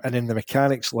 And in the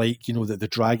mechanics, like, the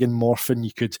dragon morphing,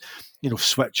 you could,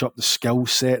 switch up the skill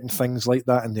set and things like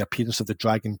that. And the appearance of the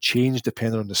dragon changed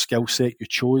depending on the skill set you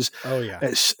chose. Oh, yeah.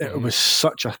 It was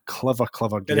such a clever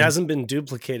game. It hasn't been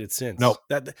duplicated since. No.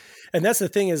 And that's the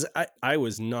thing is, I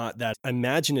was not that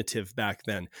imaginative back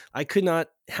then. I could not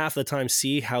half the time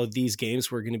see how these games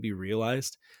were going to be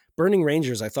realized. Burning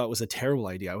Rangers, I thought was a terrible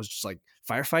idea. I was just like,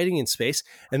 firefighting in space.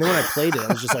 And then when I played it, I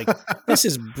was just like, this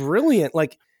is brilliant.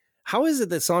 Like, how is it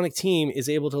that Sonic Team is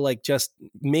able to like just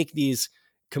make these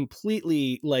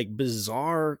completely like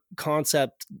bizarre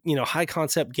concept, high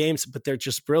concept games, but they're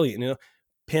just brilliant.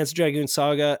 Panzer Dragoon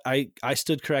Saga, I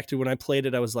stood corrected when I played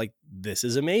it. I was like, this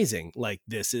is amazing. Like,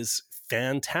 this is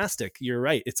fantastic. You're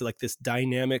right. It's like this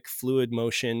dynamic, fluid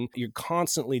motion. You're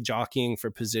constantly jockeying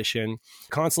for position,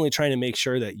 constantly trying to make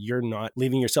sure that you're not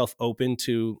leaving yourself open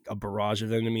to a barrage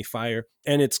of enemy fire.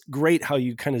 And it's great how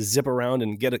you kind of zip around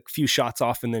and get a few shots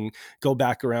off and then go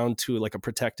back around to like a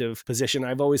protective position.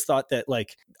 I've always thought that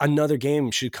like another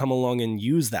game should come along and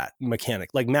use that mechanic,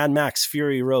 like Mad Max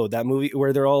Fury Road, that movie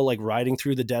where they're all like riding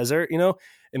through the desert,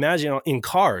 imagine in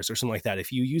cars or something like that.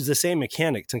 If you use the same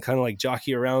mechanic to kind of like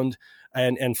jockey around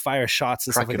and fire shots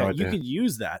and stuff like that, you could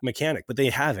use that mechanic, but they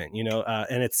haven't,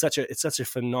 and it's such a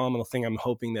phenomenal thing. I'm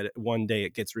hoping that one day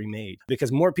it gets remade because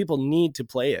more people need to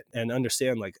play it and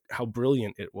understand like how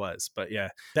brilliant it was. But yeah,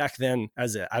 back then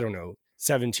as a, I don't know,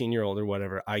 17-year-old or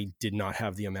whatever, I did not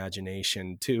have the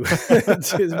imagination to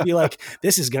to be like,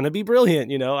 this is going to be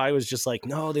brilliant. I was just like,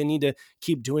 no, they need to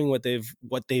keep doing what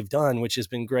they've done, which has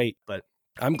been great. But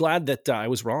I'm glad that I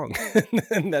was wrong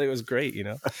and that it was great.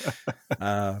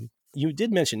 You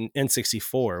did mention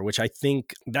N64, which I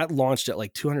think that launched at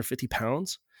like 250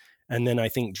 pounds and then I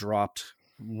think dropped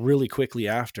really quickly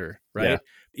after, right? Yeah.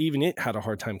 Even it had a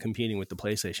hard time competing with the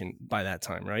PlayStation by that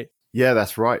time, right? Yeah,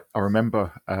 that's right. I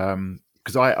remember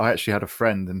because I actually had a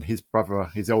friend and his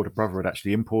older brother had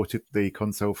actually imported the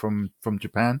console from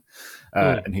Japan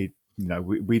and he,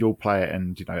 we'd all play it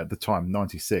and, at the time,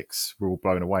 96, we were all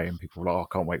blown away and people were like, oh,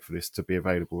 I can't wait for this to be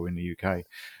available in the UK.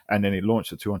 And then it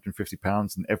launched at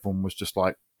 £250 and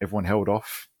everyone held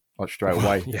off like straight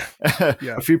away. Yeah.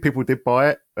 A few people did buy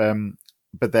it,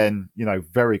 but then,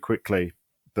 very quickly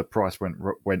the price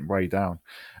went way down.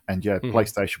 And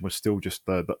PlayStation was still just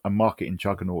a marketing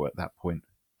juggernaut at that point.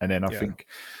 And then I think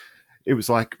it was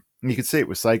like, you could see it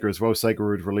with Sega as well.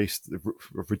 Sega had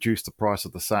reduced the price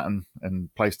of the Saturn and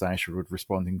PlayStation would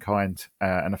respond in kind.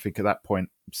 And I think at that point,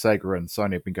 Sega and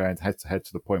Sony have been going head to head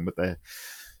to the point where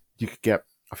you could get,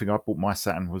 I think I bought my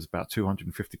Saturn was about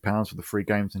 £250 for the 3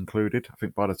 games included. I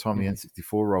think by the time the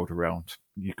N64 rolled around,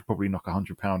 you could probably knock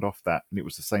 £100 off that. And it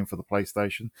was the same for the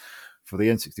PlayStation. For the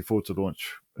N64 to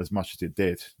launch as much as it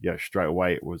did, straight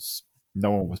away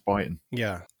no one was biting.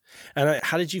 Yeah. And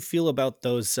how did you feel about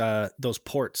those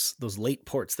ports, those late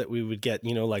ports that we would get,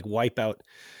 like Wipeout,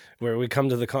 where we come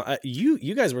to the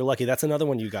you guys were lucky. That's another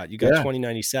one you got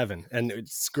 2097, and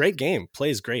it's a great game,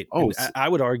 plays great. I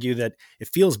would argue that it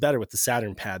feels better with the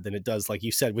Saturn pad than it does, like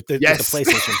you said, with the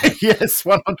PlayStation pad. Yes,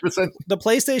 100%. The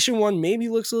PlayStation one maybe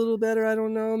looks a little better, I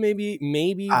don't know, maybe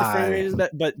the frame rate is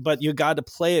better, but you got to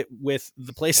play it with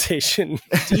the PlayStation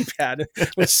D-pad,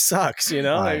 which sucks.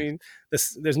 I mean,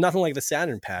 there's nothing like the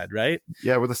Saturn pad, right?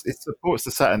 Yeah, well, it supports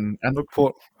the Saturn analog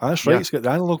port. That's right. Yeah. It's got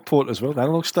the analog port as well, the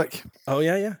analog stick. Oh,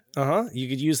 yeah. You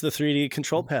could use the 3D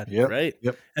control pad, right?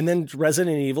 Yep. And then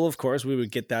Resident Evil, of course, we would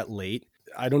get that late.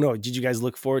 I don't know. Did you guys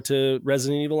look forward to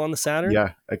Resident Evil on the Saturn?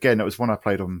 Yeah. Again, it was one I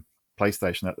played on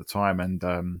PlayStation at the time,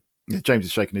 and James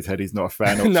is shaking his head. He's not a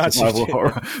fan of survival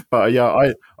horror, but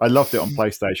I loved it on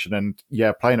PlayStation, and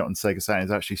playing it on Sega Saturn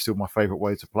is actually still my favorite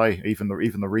way to play. Even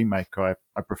the remake, I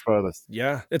prefer this.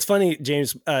 Yeah, it's funny,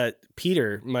 James.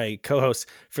 Peter, my co-host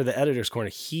for the Editor's Corner,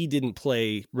 he didn't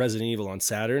play Resident Evil on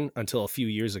Saturn until a few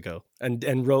years ago,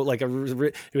 and wrote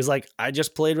it was like, I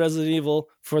just played Resident Evil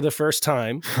for the first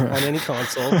time on any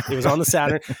console. It was on the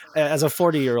Saturn as a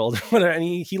 40-year-old, and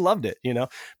he loved it,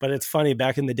 But it's funny,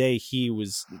 back in the day, he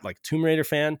was like Tomb Raider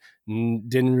fan,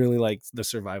 didn't really like the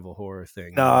survival horror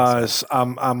thing. No,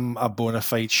 I'm a bona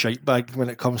fide shitebag when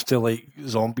it comes to like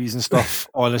zombies and stuff.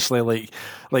 Honestly, like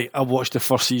I watched the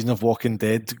first season of Walking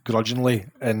Dead grudgingly,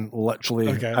 and literally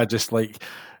I just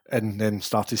and then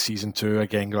started season 2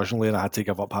 again grudgingly, and I had to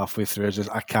give up halfway through.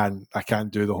 I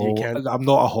can't do the whole. I'm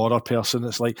not a horror person.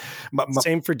 It's like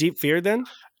same for Deep Fear then.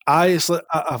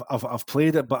 I've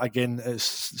played it, but again,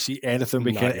 it's anything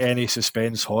with any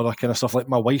suspense horror kind of stuff. Like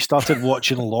my wife started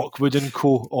watching Lockwood &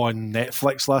 Co on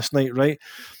Netflix last night, right?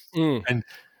 And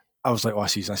I was like,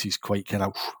 this is quite kind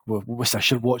of, what's this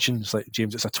you're watching? It's like,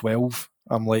 James, it's a 12.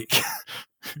 I'm like,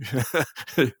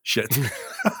 shit.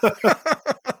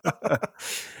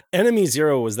 Enemy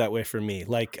Zero was that way for me.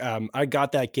 Like, I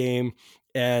got that game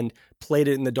and played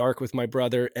it in the dark with my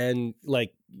brother, and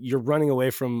like, you're running away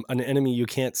from an enemy you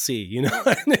can't see,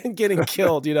 and getting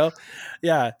killed,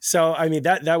 Yeah. So, I mean,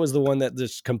 that was the one that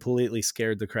just completely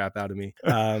scared the crap out of me.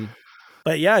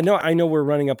 But yeah, no, I know we're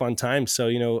running up on time. So,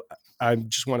 I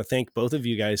just want to thank both of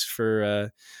you guys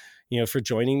for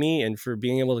joining me and for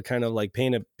being able to kind of like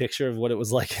paint a picture of what it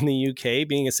was like in the UK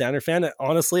being a Saturn fan.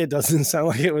 Honestly, it doesn't sound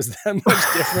like it was that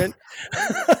much different.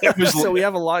 So we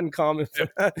have a lot in common.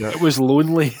 It was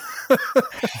lonely.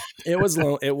 It was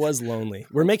lonely.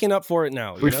 We're making up for it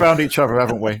now. We found each other,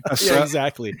 haven't we? Yeah,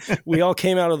 exactly. We all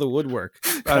came out of the woodwork.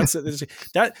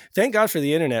 Thank God for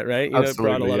the internet, right? It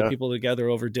brought a lot of people together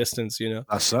over distance,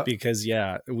 That's it. Because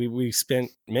we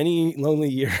spent many lonely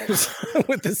years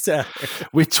with the Saturn.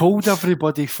 We told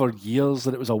everybody for years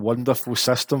that it was a wonderful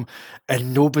system,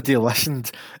 and nobody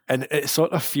listened. And it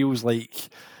sort of feels like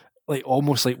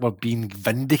almost like we're being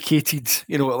vindicated,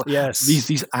 Yes,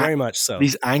 these very much so.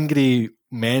 These angry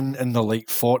men in their like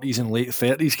 40s and late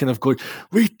 30s kind of going,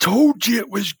 we told you it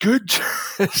was good.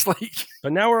 It's like,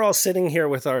 but now we're all sitting here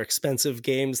with our expensive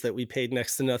games that we paid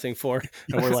next to nothing for,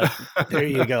 and we're like, there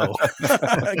you go.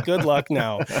 Good luck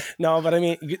now. No, but I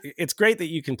mean, it's great that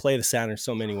you can play the Saturn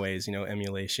so many ways,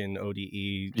 emulation,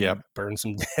 ODE, burn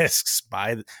some discs,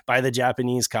 buy the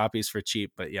Japanese copies for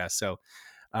cheap. But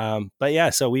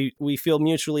so we feel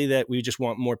mutually that we just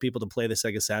want more people to play the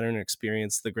Sega Saturn and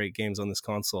experience the great games on this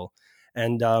console.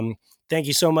 And thank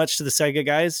you so much to the Sega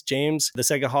guys, James, the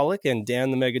Segaholic, and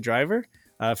Dan, the Mega Driver,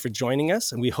 for joining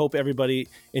us. And we hope everybody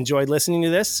enjoyed listening to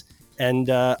this. And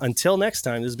until next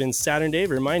time, this has been Saturn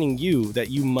Dave reminding you that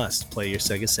you must play your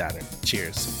Sega Saturn.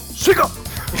 Cheers. Sega!